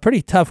 It's a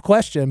pretty tough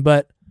question,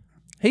 but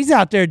he's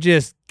out there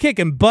just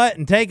kicking butt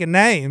and taking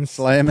names.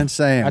 Slamming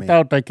Sammy. I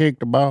thought they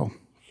kicked the ball.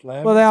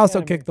 Slam Well, it they also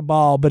down. kick the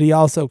ball, but he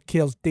also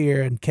kills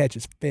deer and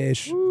catches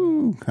fish.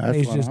 Ooh, that's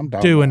He's what just I'm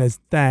talking doing about. his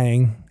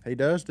thing. he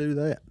does do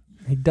that.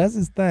 He does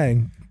his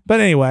thing.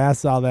 But anyway, I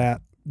saw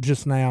that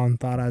just now and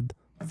thought I'd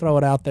throw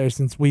it out there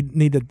since we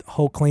needed a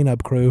whole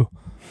cleanup crew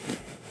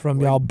from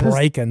y'all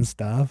breaking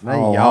stuff. Hey,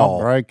 Oh, y'all. I'll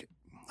break it.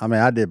 I mean,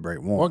 I did break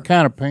one. What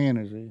kind of pen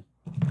is it?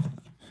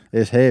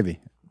 It's heavy.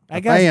 I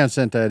A got fan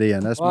sent that in.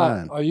 That's Why?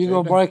 mine. Are you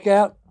gonna break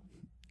out?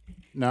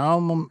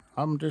 No,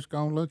 I'm just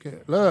gonna look at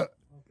it. Look,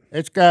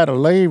 it's got a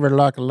lever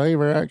like a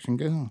lever action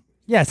gun.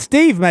 yeah,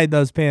 Steve made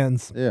those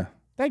pins. Yeah,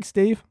 Thanks,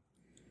 Steve.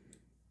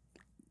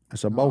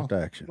 it's a bolt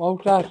action.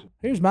 Both action.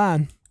 Here's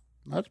mine.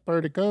 That's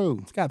pretty cool.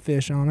 It's got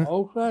fish on it.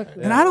 Both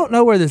action. And I don't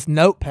know where this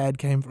notepad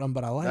came from,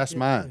 but I like That's it.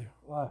 mine.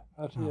 Why?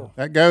 That's it.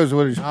 That goes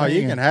with his Oh,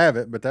 you pen. can have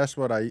it, but that's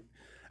what I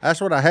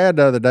had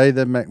the other day.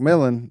 That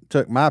Macmillan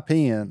took my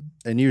pen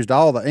and used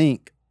all the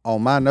ink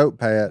on my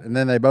notepad, and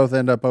then they both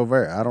end up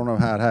over there. I don't know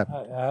how it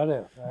happened, That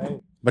is. Hey,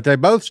 but they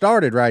both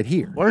started right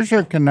here. Where's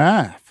your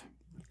knife?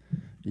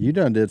 You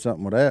done did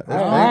something with that.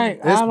 I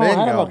It's don't been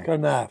have gone. a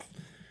knife.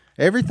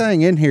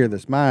 Everything in here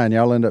that's mine,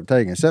 y'all end up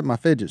taking, except my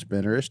fidget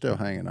spinner. It's still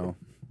hanging on.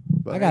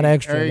 I got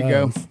extra. There you of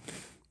go. those.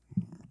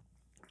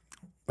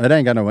 It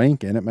ain't got no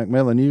ink in it.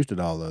 Macmillan used it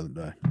all the other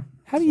day.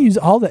 How do you use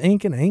all the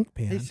ink in an ink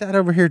He pen? sat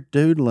over here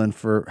doodling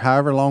for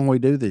however long we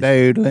do these.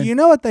 Doodling. You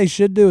know what they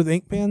should do with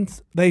ink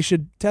pens? They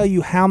should tell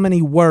you how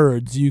many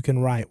words you can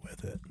write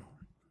with it.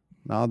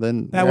 No,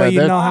 then That way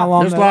you that- know how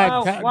long. just that-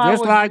 like Why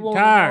just would you like wanna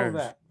know tires.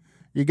 that?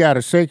 You got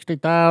a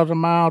 60,000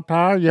 mile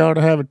tire. You ought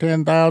to have a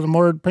 10,000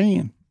 word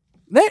pen.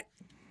 There-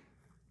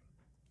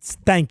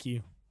 Thank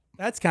you.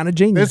 That's kind of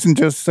genius. This is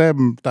just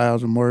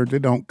 7,000 words.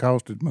 It don't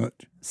cost as much.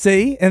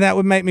 See, and that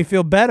would make me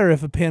feel better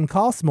if a pen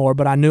costs more,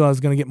 but I knew I was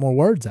going to get more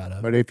words out of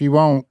it. But if you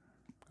want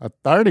a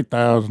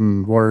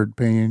 30,000 word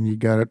pen, you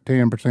got a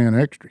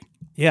 10% extra.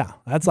 Yeah,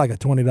 that's like a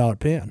 $20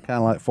 pen. kind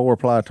of like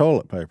 4-ply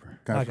toilet paper.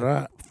 That's Like a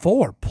right.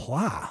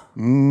 4-ply.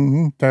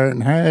 Mm-hmm. Tear it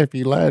in half,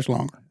 you last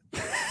longer.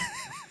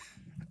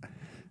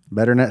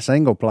 Better than that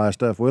single-ply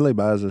stuff Willie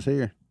buys us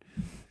here.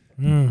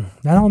 I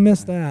don't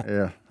miss that.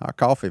 Yeah, our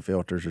coffee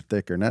filters are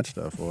thicker than that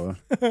stuff was.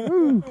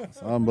 It's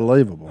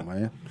unbelievable,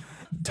 man.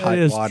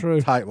 is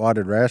true.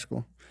 Tight-wadded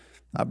rascal.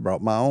 I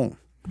brought my own.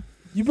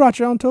 You brought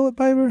your own toilet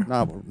paper?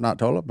 No, not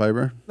toilet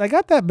paper. They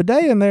got that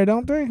bidet in there,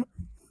 don't they?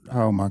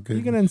 Oh, my You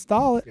goodness. can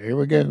install it. Here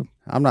we go.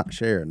 I'm not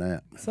sharing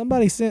that.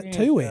 Somebody sent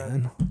 2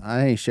 in.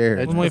 I ain't sharing.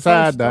 It's we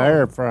beside first the started.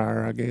 air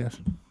fryer, I guess.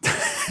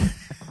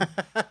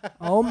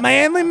 Oh,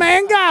 manly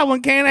man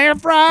Godwin can't air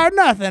fry or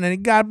nothing, and it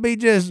got to be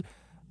just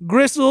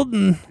gristled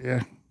and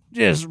Yeah.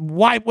 just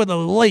wiped with a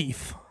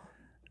leaf.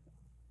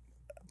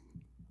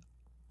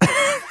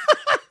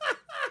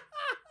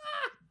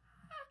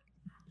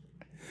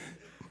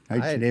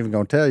 I ain't even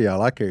gonna tell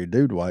y'all. I carry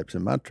dude wipes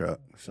in my truck.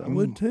 So I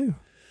would too.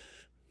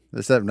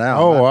 except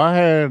now. Oh, I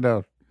had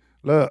a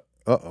look.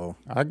 Uh-oh.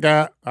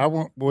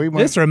 We went.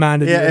 This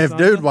reminded me Yeah, of if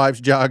something. dude wipes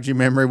jogs your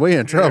memory, we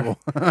in trouble.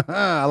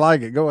 I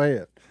like it. Go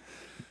ahead.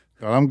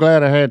 I'm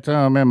glad I had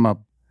some in my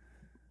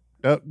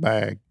duck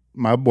bag.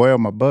 My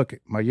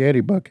bucket, my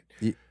Yeti bucket.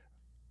 Ye-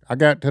 I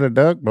got to the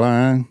duck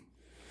blind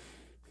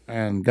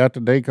and got the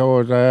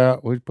decoys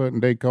out. We was putting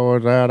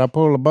decoys out. I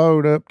pulled the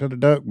boat up to the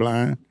duck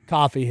blind,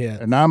 coffee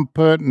hit. and I'm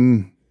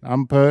putting.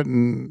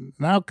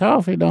 Now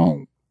coffee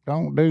don't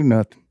do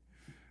nothing,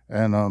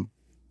 and I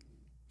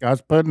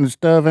was putting the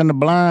stuff in the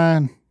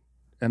blind,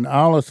 and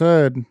all of a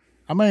sudden,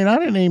 I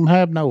didn't even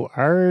have no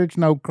urge,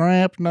 no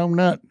cramps, no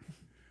nothing.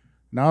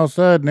 And all of a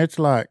sudden, it's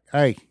like,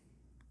 hey,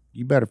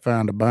 you better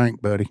find a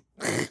bank, buddy,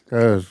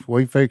 because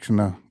we fixing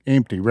to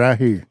empty right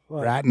here,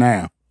 right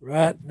now.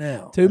 right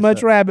now. Too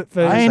much rabbit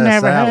food. I ain't that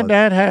never salad. had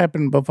that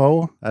happen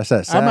before. That's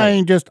that salad. I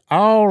mean, just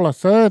all of a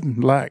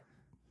sudden, like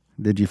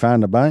Did you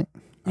find a bank?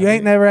 You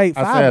ain't never ate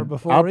I fiber said,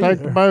 before I'll either.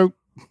 take the boat.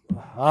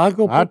 I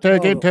go. I put the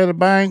took it to the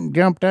bank,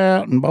 jumped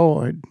out, and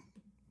boy, it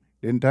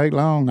didn't take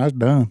long. I was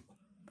done.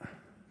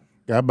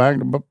 Got back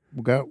to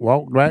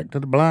walked back to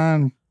the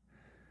blind,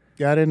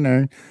 got in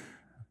there,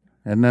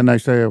 and then they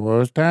said,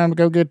 "Well, it's time to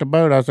go get the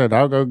boat." I said,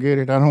 "I'll go get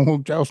it. I don't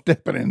want y'all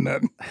stepping in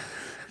nothing."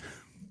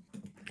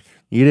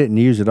 You didn't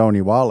use it on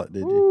your wallet,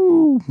 did you?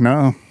 Ooh,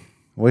 no.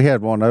 We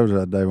had one of those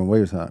that day when we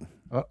was hunting.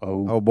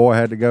 Uh-oh. Old boy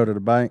had to go to the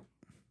bank.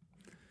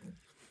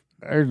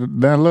 There's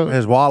that look.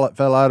 His wallet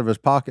fell out of his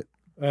pocket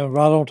and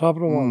right on top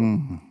of the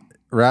wall.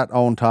 right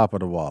on top of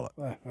the wallet.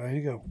 There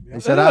you go. He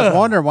said, I was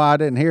wondering why I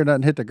didn't hear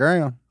nothing hit the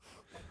ground.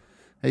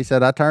 He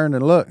said, I turned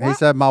and looked. He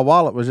said, my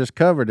wallet was just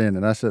covered in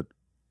it. I said,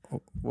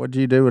 what'd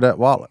you do with that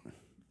wallet?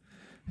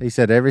 He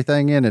said,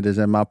 everything in it is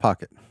in my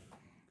pocket.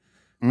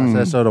 I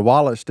said, so the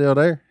wallet's still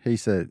there? He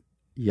said,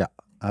 yeah.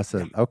 I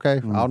said,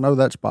 okay, I'll know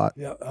that spot.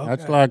 Yeah, okay.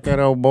 That's like that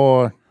old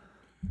boy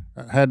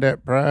that had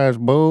that prize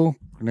bull,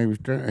 and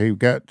he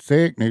got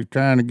sick, and he was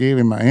trying to give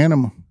him an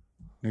enema.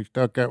 He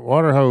stuck that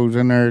water hose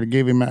in there to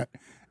give him that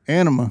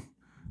enema,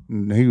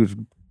 and he was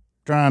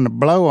trying to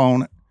blow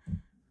on it,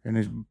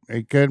 and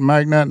he couldn't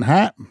make nothing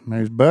happen. And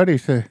his buddy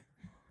said,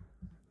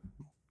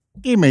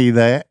 "Give me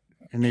that,"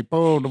 and he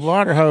pulled the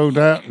water hose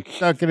out and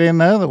stuck it in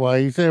the other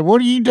way. He said, "What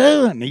are you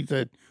doing?" He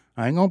said,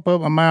 "I ain't gonna put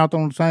my mouth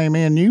on the same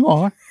end you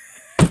are."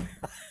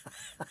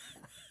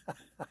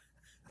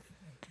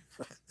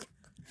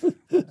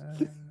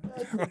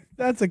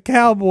 That's a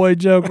cowboy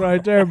joke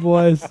right there,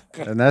 boys.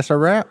 And that's a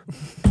wrap.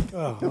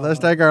 Let's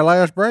take our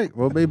last break.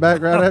 We'll be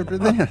back right after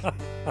this.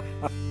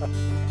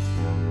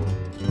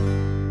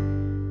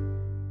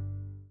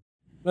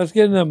 Let's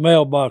get in that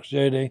mailbox,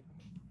 JD.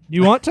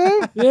 You want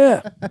to?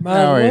 Yeah.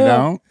 No, he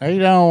don't. He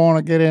don't want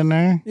to get in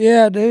there.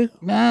 Yeah, I do.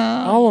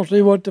 I No. want to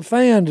see what the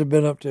fans have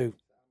been up to.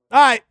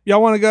 All right,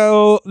 y'all want to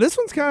go? This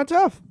one's kind of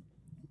tough.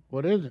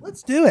 What is it?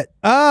 Let's do it.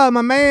 My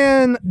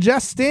man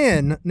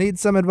Justin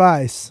needs some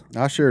advice.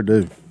 I sure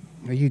do.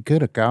 Well, you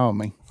could have called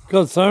me.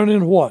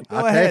 Concerning what?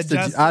 Go ahead,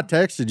 I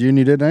texted you and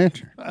you didn't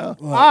answer. All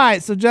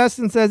right, so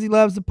Justin says he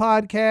loves the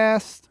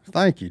podcast,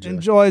 Thank you, Joe.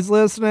 enjoys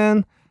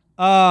listening.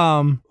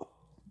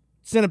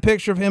 Sent a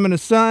picture of him and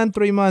his son,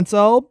 3 months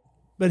old.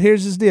 But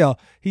here's his deal: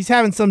 he's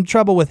having some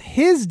trouble with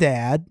his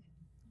dad.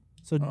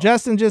 So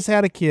Justin just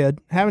had a kid,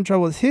 having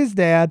trouble with his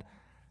dad,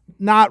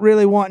 not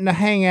really wanting to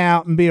hang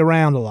out and be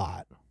around a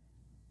lot.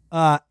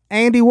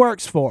 Andy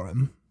works for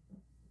him.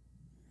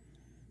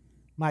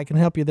 Mike can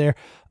help you there.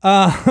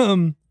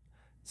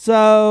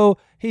 So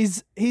he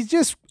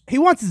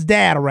wants his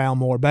dad around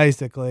more,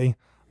 basically.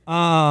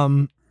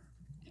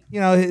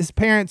 His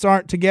parents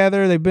aren't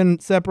together. They've been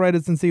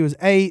separated since he was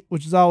 8,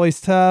 which is always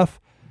tough.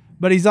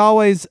 But he's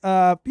always,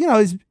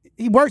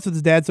 he works with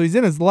his dad, so he's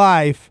in his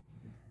life,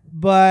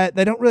 but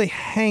they don't really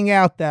hang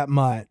out that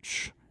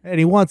much. And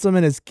he wants them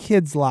in his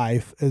kid's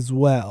life as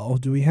well.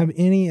 Do we have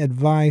any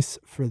advice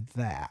for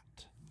that?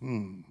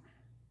 You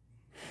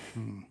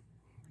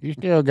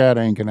still got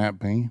ink in that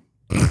pen.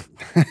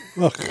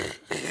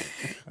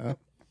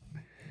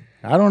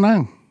 I don't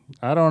know.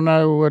 I don't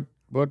know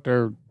what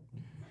their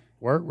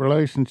work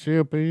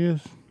relationship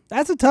is.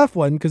 That's a tough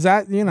one because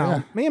me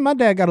and my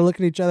dad got to look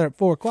at each other at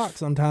 4:00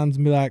 sometimes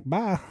and be like,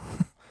 "Bye,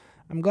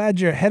 I'm glad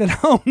you're headed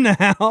home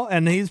now."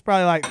 And he's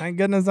probably like, "Thank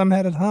goodness I'm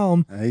headed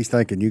home." He's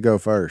thinking you go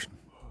first.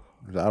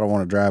 I don't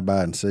want to drive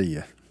by and see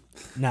you.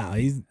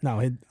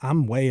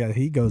 I'm way.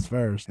 He goes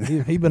first.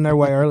 He been there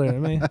way earlier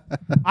than me.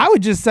 I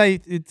would just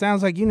say it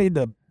sounds like you need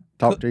to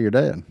Talk to your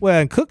dad.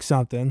 and cook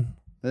something.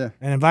 Yeah.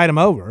 And invite him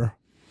over.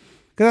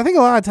 Because I think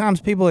a lot of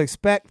times people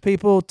expect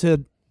people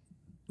to,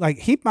 like,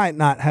 he might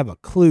not have a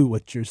clue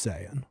what you're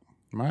saying.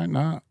 Might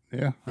not.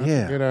 Yeah. That's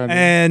Yeah. a good idea.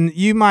 And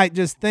you might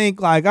just think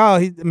like, oh,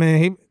 he Just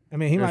might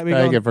be take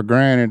going, it for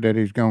granted that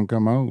he's gonna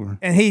come over.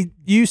 and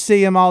you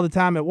see him all the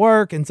time at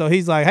work. And so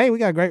he's like, hey, we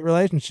got a great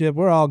relationship.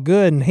 We're all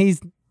good. And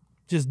he's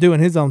just doing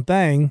his own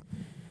thing.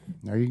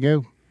 There you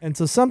go. And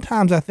so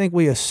sometimes I think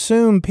we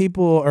assume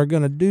people are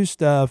going to do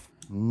stuff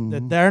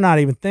that they're not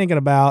even thinking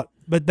about,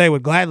 but they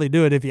would gladly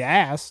do it if you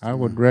asked. I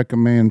would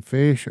recommend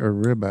fish or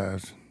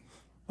ribeyes.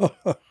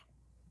 What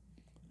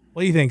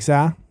do you think, Si?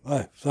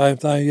 Hey, same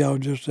thing y'all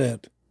just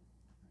said.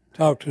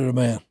 Talk to the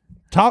man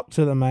Talk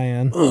to the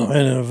man.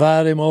 and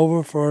invite him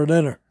over for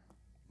dinner.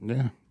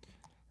 Yeah.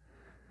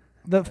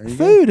 The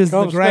food is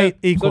the Come great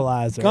spend-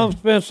 equalizer. Come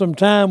spend some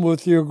time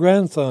with your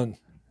grandson.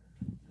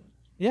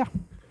 Yeah.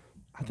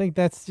 I think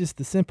that's just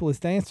the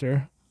simplest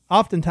answer.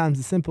 Oftentimes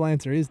the simple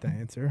answer is the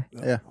answer.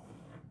 Yeah.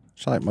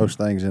 It's like most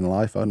things in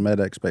life, unmet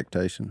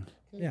expectations.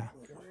 Yeah.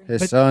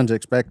 His son's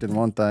expecting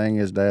one thing,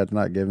 his dad's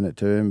not giving it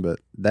to him, but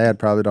dad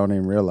probably don't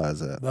even realize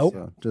that. Nope.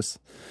 So just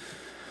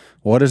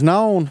what is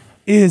known.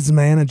 Is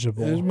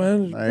manageable. His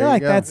man, There I feel you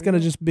like go. that's going to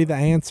just be the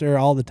answer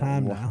all the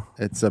time now.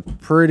 It's a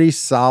pretty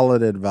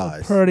solid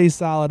advice Pretty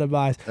solid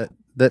advice.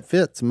 that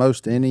fits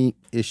most any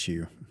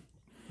issue.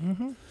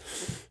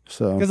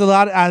 So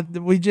Because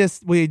we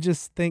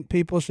just think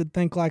people should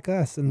think like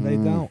us, and they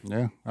don't.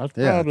 Yeah, that's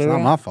yeah, probably it's not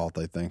right. my fault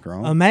they think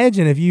wrong.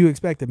 Imagine if you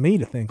expected me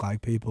to think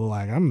like people,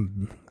 like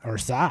or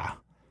Cy.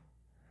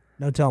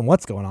 No telling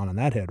what's going on in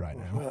that head right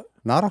now.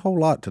 Not a whole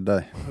lot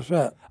today. That's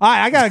right. All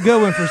right, I got a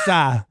good one for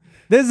Cy.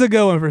 This is a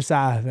good one for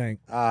Cy, I think.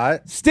 All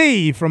right,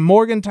 Steve from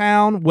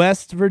Morgantown,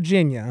 West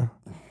Virginia,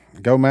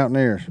 go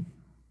Mountaineers.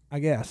 I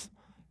guess.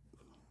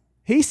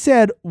 He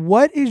said,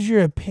 "What is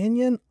your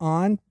opinion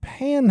on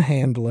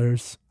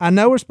panhandlers? I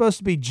know we're supposed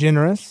to be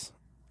generous,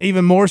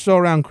 even more so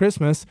around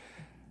Christmas,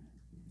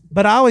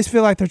 but I always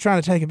feel like they're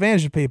trying to take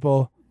advantage of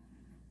people,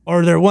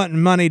 or they're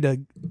wanting money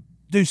to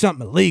do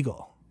something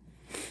illegal."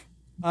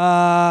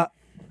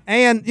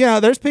 And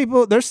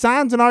there's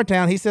signs in our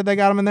town. He said they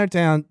got them in their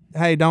town.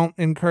 Hey, don't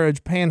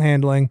encourage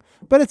panhandling,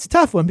 but it's a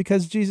tough one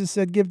because Jesus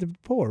said, "Give to the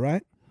poor,"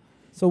 right?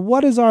 So,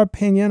 what is our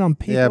opinion on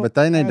people? Yeah, but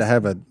they need to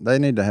have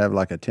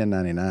like a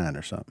 1099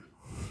 or something.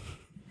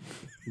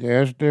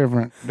 Yeah, it's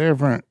different.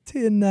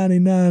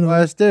 1099.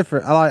 Well, it's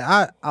different.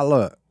 I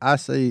look. I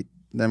see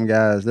them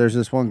guys. There's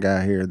this one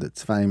guy here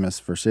that's famous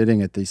for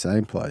sitting at the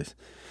same place.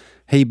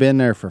 He been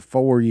there for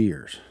 4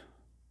 years,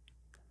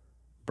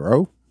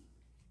 bro.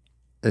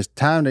 It's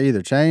time to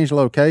either change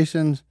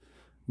locations,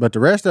 but the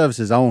rest of us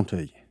is on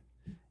to you.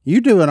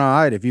 You doing all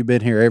right if you've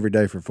been here every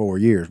day for 4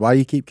 years. Why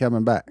you keep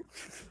coming back?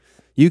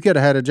 You could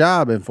have had a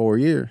job in 4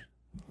 years.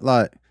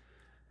 But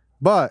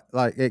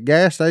at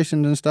gas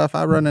stations and stuff,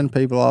 I run into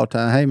people all the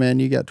time. Hey man,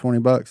 you got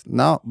 $20?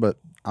 No, but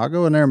I'll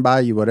go in there and buy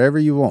you whatever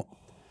you want.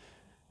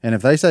 And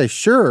if they say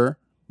sure,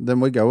 then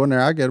we go in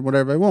there, I get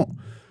whatever they want.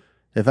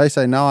 If they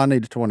say no, I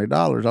need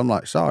 $20, I'm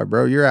like, sorry,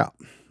 bro, you're out.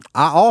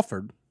 I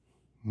offered.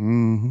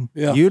 Mm-hmm.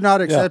 Yeah. You're not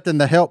accepting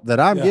the help that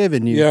I'm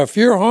giving you. Yeah, if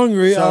you're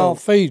hungry, So- I'll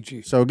feed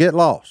you. So get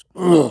lost.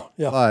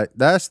 Yeah. Like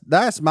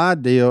that's my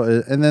deal.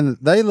 And then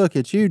they look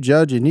at you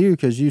judging you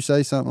because you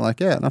say something like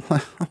that. And I'm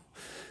like,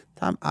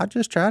 Tom, I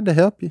just tried to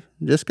help you.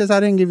 Just because I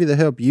didn't give you the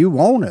help you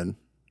wanted,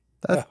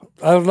 I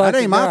was like that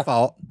ain't the my guy-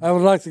 fault. I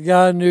was like the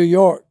guy in New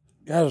York.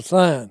 Got a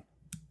sign.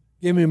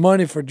 Give me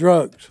money for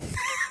drugs.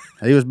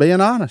 He was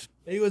being honest.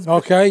 He was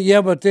Okay,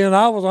 yeah, but then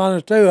I was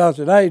honest too. I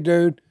said, hey,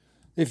 dude,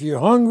 if you're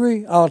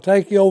hungry, I'll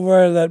take you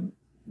over to that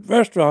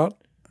restaurant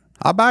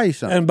I'll buy you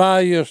something. and buy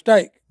you a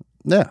steak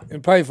Yeah.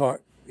 and pay for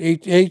it.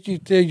 Eat you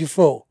till you're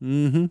full.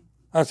 Mm-hmm.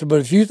 I said,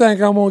 but if you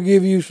think I'm going to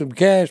give you some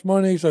cash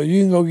money so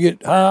you can go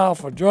get high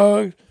off of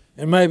drugs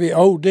and maybe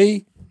OD,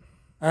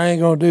 I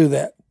ain't going to do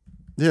that.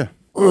 Yeah.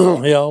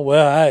 Yeah,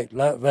 well, hey,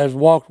 as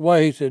walked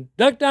away, he said,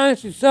 Duck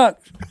Dynasty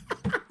sucks.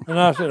 And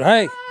I said,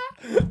 hey,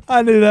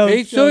 I knew that was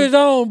each to his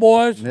own,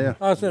 boys. Yeah.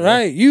 I said,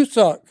 hey, you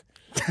suck.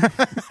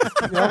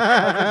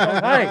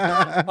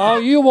 Hey, all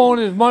you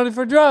want is money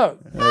for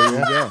drugs. There you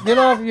go. Get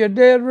off your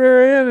dead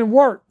rear end and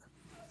work.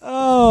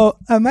 Oh,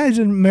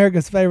 imagine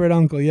America's favorite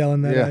uncle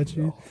yelling that Yeah. at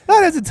you.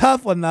 That is a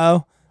tough one,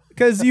 though,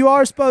 because you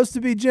are supposed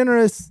to be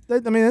generous. I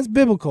mean, that's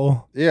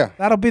biblical. Yeah.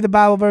 That'll be the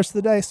Bible verse of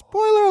the day.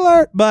 Spoiler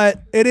alert.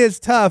 But it is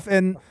tough,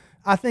 and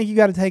I think you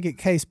got to take it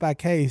case by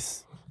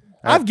case.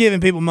 I've given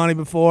people money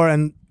before,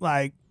 and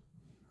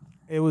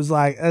it was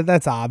like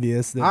that's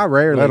obvious. That, I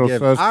rarely Little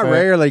give. I suspect.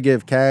 rarely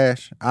give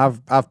cash.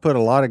 I've put a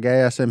lot of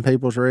gas in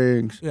people's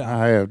rigs. yeah.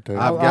 I have to.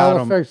 I've I got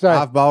was them. fixing to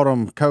say- I've bought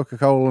them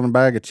Coca-Cola and a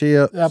bag of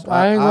chips. Yep,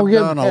 I ain't gonna I've give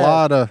done them a cash.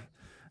 lot of.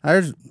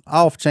 There's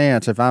off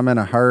chance if I'm in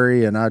a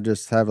hurry and I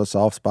just have a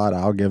soft spot,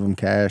 I'll give them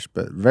cash,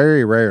 but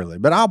very rarely.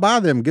 But I'll buy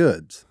them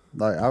goods,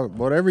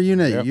 whatever you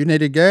need. Yep. You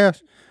needed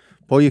gas,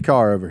 pull your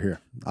car over here.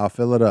 I'll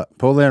fill it up.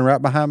 Pull in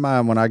right behind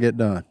mine when I get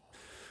done.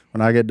 When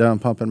I get done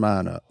pumping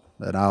mine up,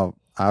 that I'll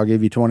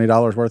give you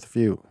 $20 worth of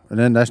fuel, and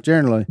then that's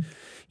generally.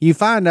 You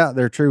find out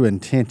their true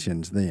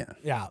intentions then.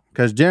 Yeah.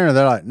 Because generally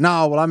they're like,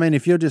 no, well, I mean,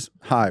 if you'll just,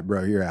 all right,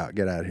 bro, you're out.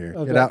 Get out of here.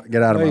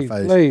 Get out of my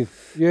face.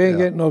 Leave. You ain't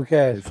Yeah. getting no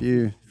cash.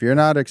 If you're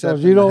not accepting,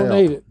 Because you the don't help,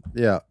 need it.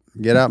 Yeah,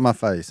 get out my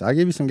face. I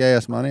give you some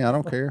gas money. I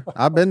don't care.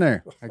 I've been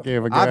there. I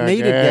gave a guy I've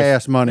needed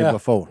gas money Yeah,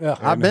 before. yeah.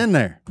 I've been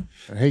there.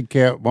 He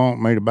kept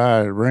wanting me to buy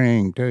a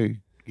ring too.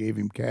 Give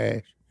him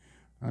cash.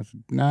 I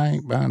said, no, I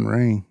ain't buying a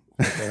ring.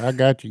 I said, I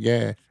got you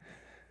gas.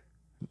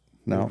 It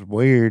No, was a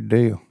weird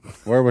deal.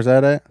 where was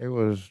that at? It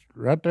was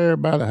right there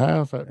by the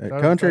house. At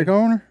Country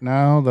Corner?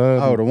 No,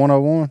 Oh, the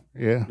 101,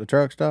 yeah, the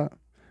truck stop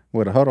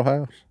with a Huddle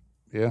House.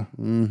 yeah.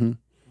 Mm-hmm.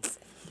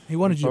 He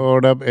wanted you.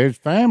 Pulled up. His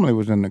family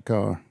was in the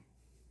car,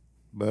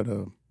 but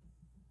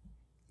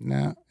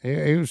no,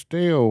 it was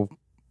still.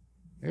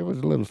 It was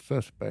a little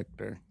suspect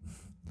there.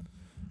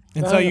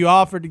 And so you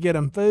offered to get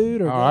him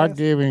food or Oh, I gas?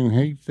 give him.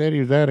 He said he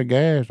was out of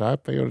gas. I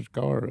filled his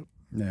car up,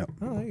 Yeah,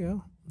 Oh, there you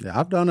go. yeah,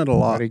 I've done it a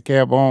lot. but he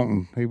kept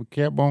wanting. He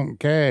kept wanting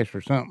cash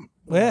or something.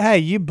 Well, hey,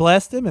 you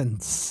blessed him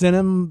and sent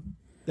him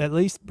at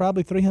least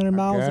probably 300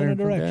 miles Got in a him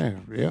some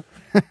direction. gas.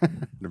 Yep.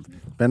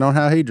 Depending on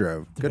how he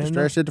drove, could have Depending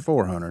stretched it to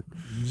 400.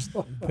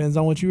 Depends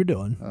on what you were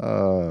doing.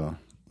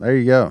 There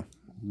you go.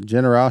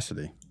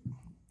 Generosity.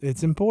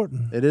 It's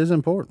important. It is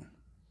important.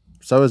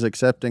 So is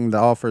accepting the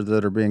offers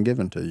that are being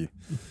given to you.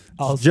 It's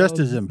Also, just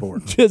as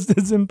important. Just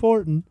as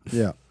important.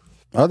 Yeah.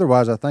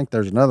 Otherwise, I think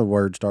there's another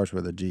word starts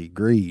with a G,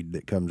 greed,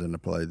 that comes into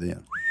play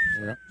then.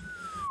 Yeah.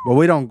 But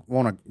we don't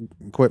want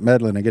to quit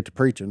meddling and get to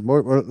preaching.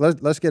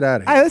 Let's get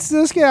out of here. Hey,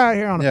 let's get out of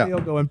here on a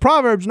field going.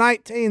 Proverbs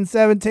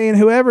 19:17.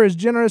 Whoever is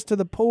generous to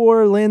the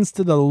poor lends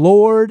to the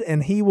Lord,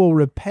 and he will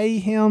repay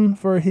him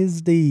for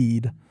his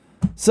deed.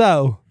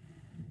 So,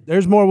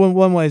 there's more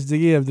one ways to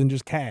give than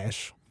just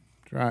cash.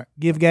 That's right.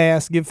 Give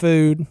gas, give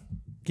food,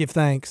 give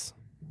thanks.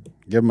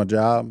 Give them a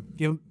job.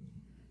 Give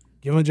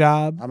them a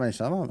job. I mean,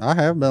 some of them, I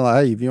have been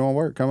like, hey, if you want to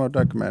work, come up to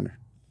that commander.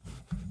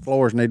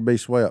 Floors need to be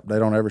swept. They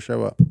don't ever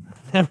show up.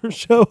 Never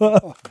show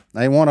up.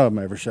 Ain't one of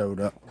them ever showed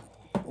up.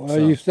 Well,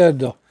 you said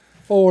the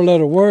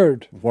 4-letter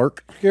word.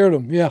 Work. Scared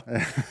them, yeah.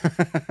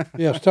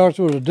 Yeah, starts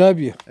with a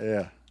W.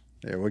 Yeah.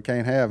 Yeah, we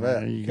can't have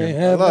that. Can't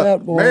have Look,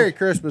 that, boy. Merry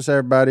Christmas,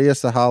 everybody.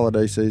 It's the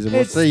holiday season.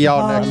 We'll see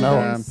y'all next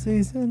time.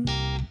 Season.